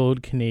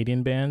Googled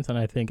Canadian bands, and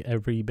I think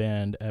every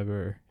band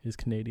ever is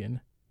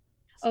Canadian.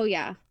 Oh,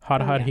 yeah.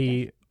 Hot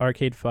Heat,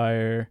 Arcade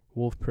Fire,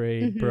 Wolf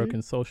Parade,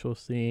 Broken Social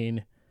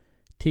Scene,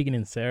 Tegan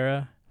and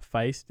Sarah,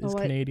 Feist is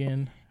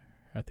Canadian.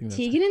 I think that's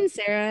Tegan and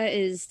Sarah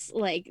is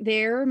like,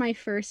 they're my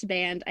first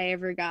band I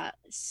ever got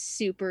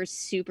super,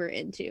 super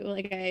into.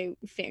 Like, I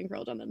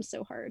fangirled on them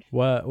so hard.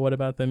 What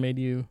about them made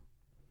you...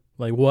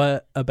 Like,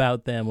 what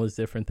about them was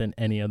different than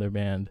any other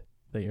band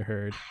that you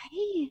heard?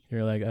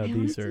 You're like, oh,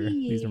 these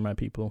are my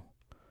people.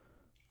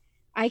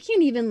 I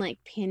can't even like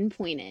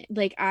pinpoint it.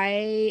 Like,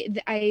 I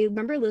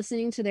remember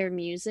listening to their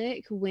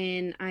music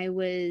when I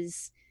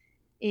was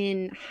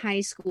in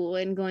high school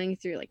and going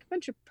through like a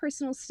bunch of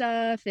personal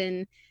stuff,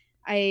 and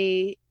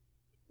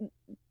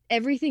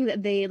everything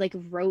that they like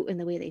wrote and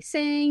the way they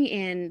sang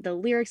and the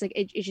lyrics, like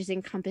it just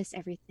encompassed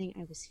everything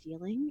I was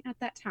feeling at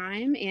that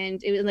time,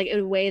 and it was like in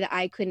a way that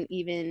I couldn't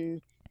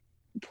even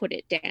put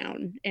it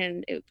down.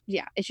 And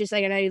it's just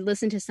like, and I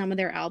listen to some of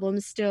their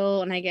albums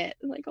still, and I get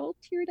like all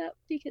teared up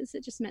because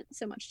it just meant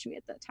so much to me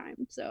at that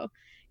time. So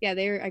yeah,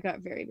 I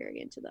got very,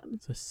 very into them.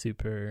 It's a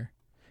super,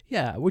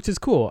 yeah, which is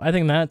cool. I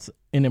think that's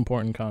an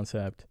important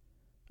concept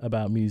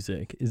about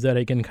music, is that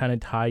it can kind of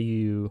tie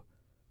you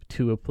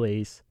to a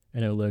place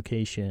and a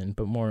location,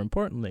 but more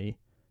importantly,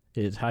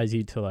 it ties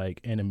you to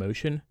like an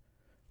emotion,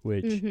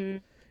 which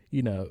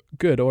you know,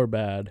 good or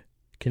bad,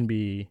 can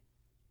be,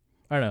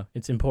 I don't know,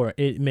 it's important.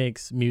 It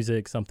makes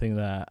music something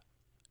that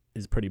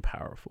is pretty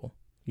powerful,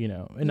 you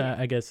know, and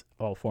I guess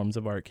all forms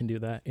of art can do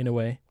that in a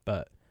way,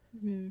 but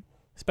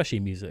especially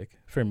music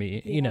for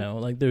me, you know,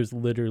 like there's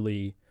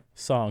literally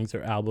songs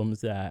or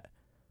albums that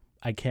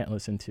I can't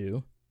listen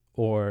to,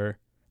 or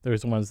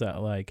there's ones that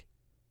like,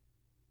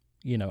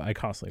 you know, I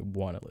constantly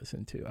want to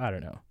listen to. I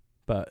don't know.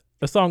 But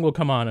a song will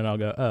come on and I'll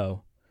go,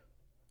 oh,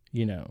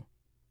 you know,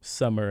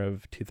 summer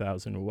of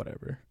 2000 or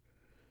whatever.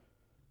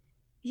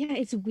 Yeah,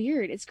 it's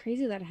weird. It's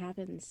crazy that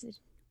happens. It's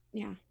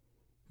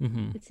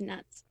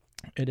nuts.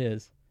 It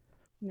is.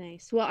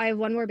 Nice. Well, I have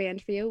one more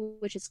band for you,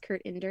 which is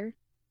Kurt Inder.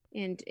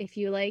 And if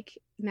you like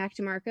Mac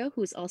DeMarco,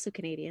 who's also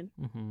Canadian,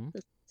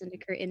 listen to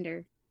Kurt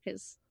Inder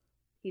because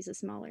he's a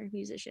smaller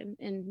musician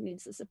and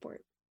needs the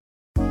support.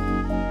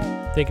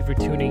 Thank you for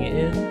tuning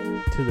in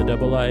to The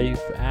Double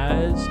Life.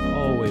 As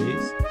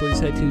always, please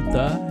head to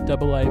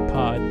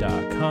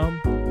thedoublelifepod.com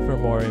for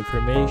more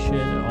information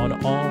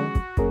on all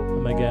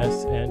of my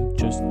guests and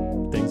just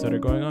things that are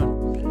going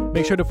on.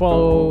 Make sure to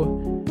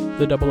follow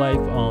The Double Life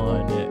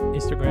on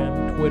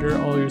Instagram,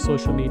 Twitter, all your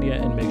social media,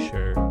 and make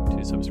sure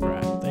to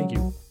subscribe.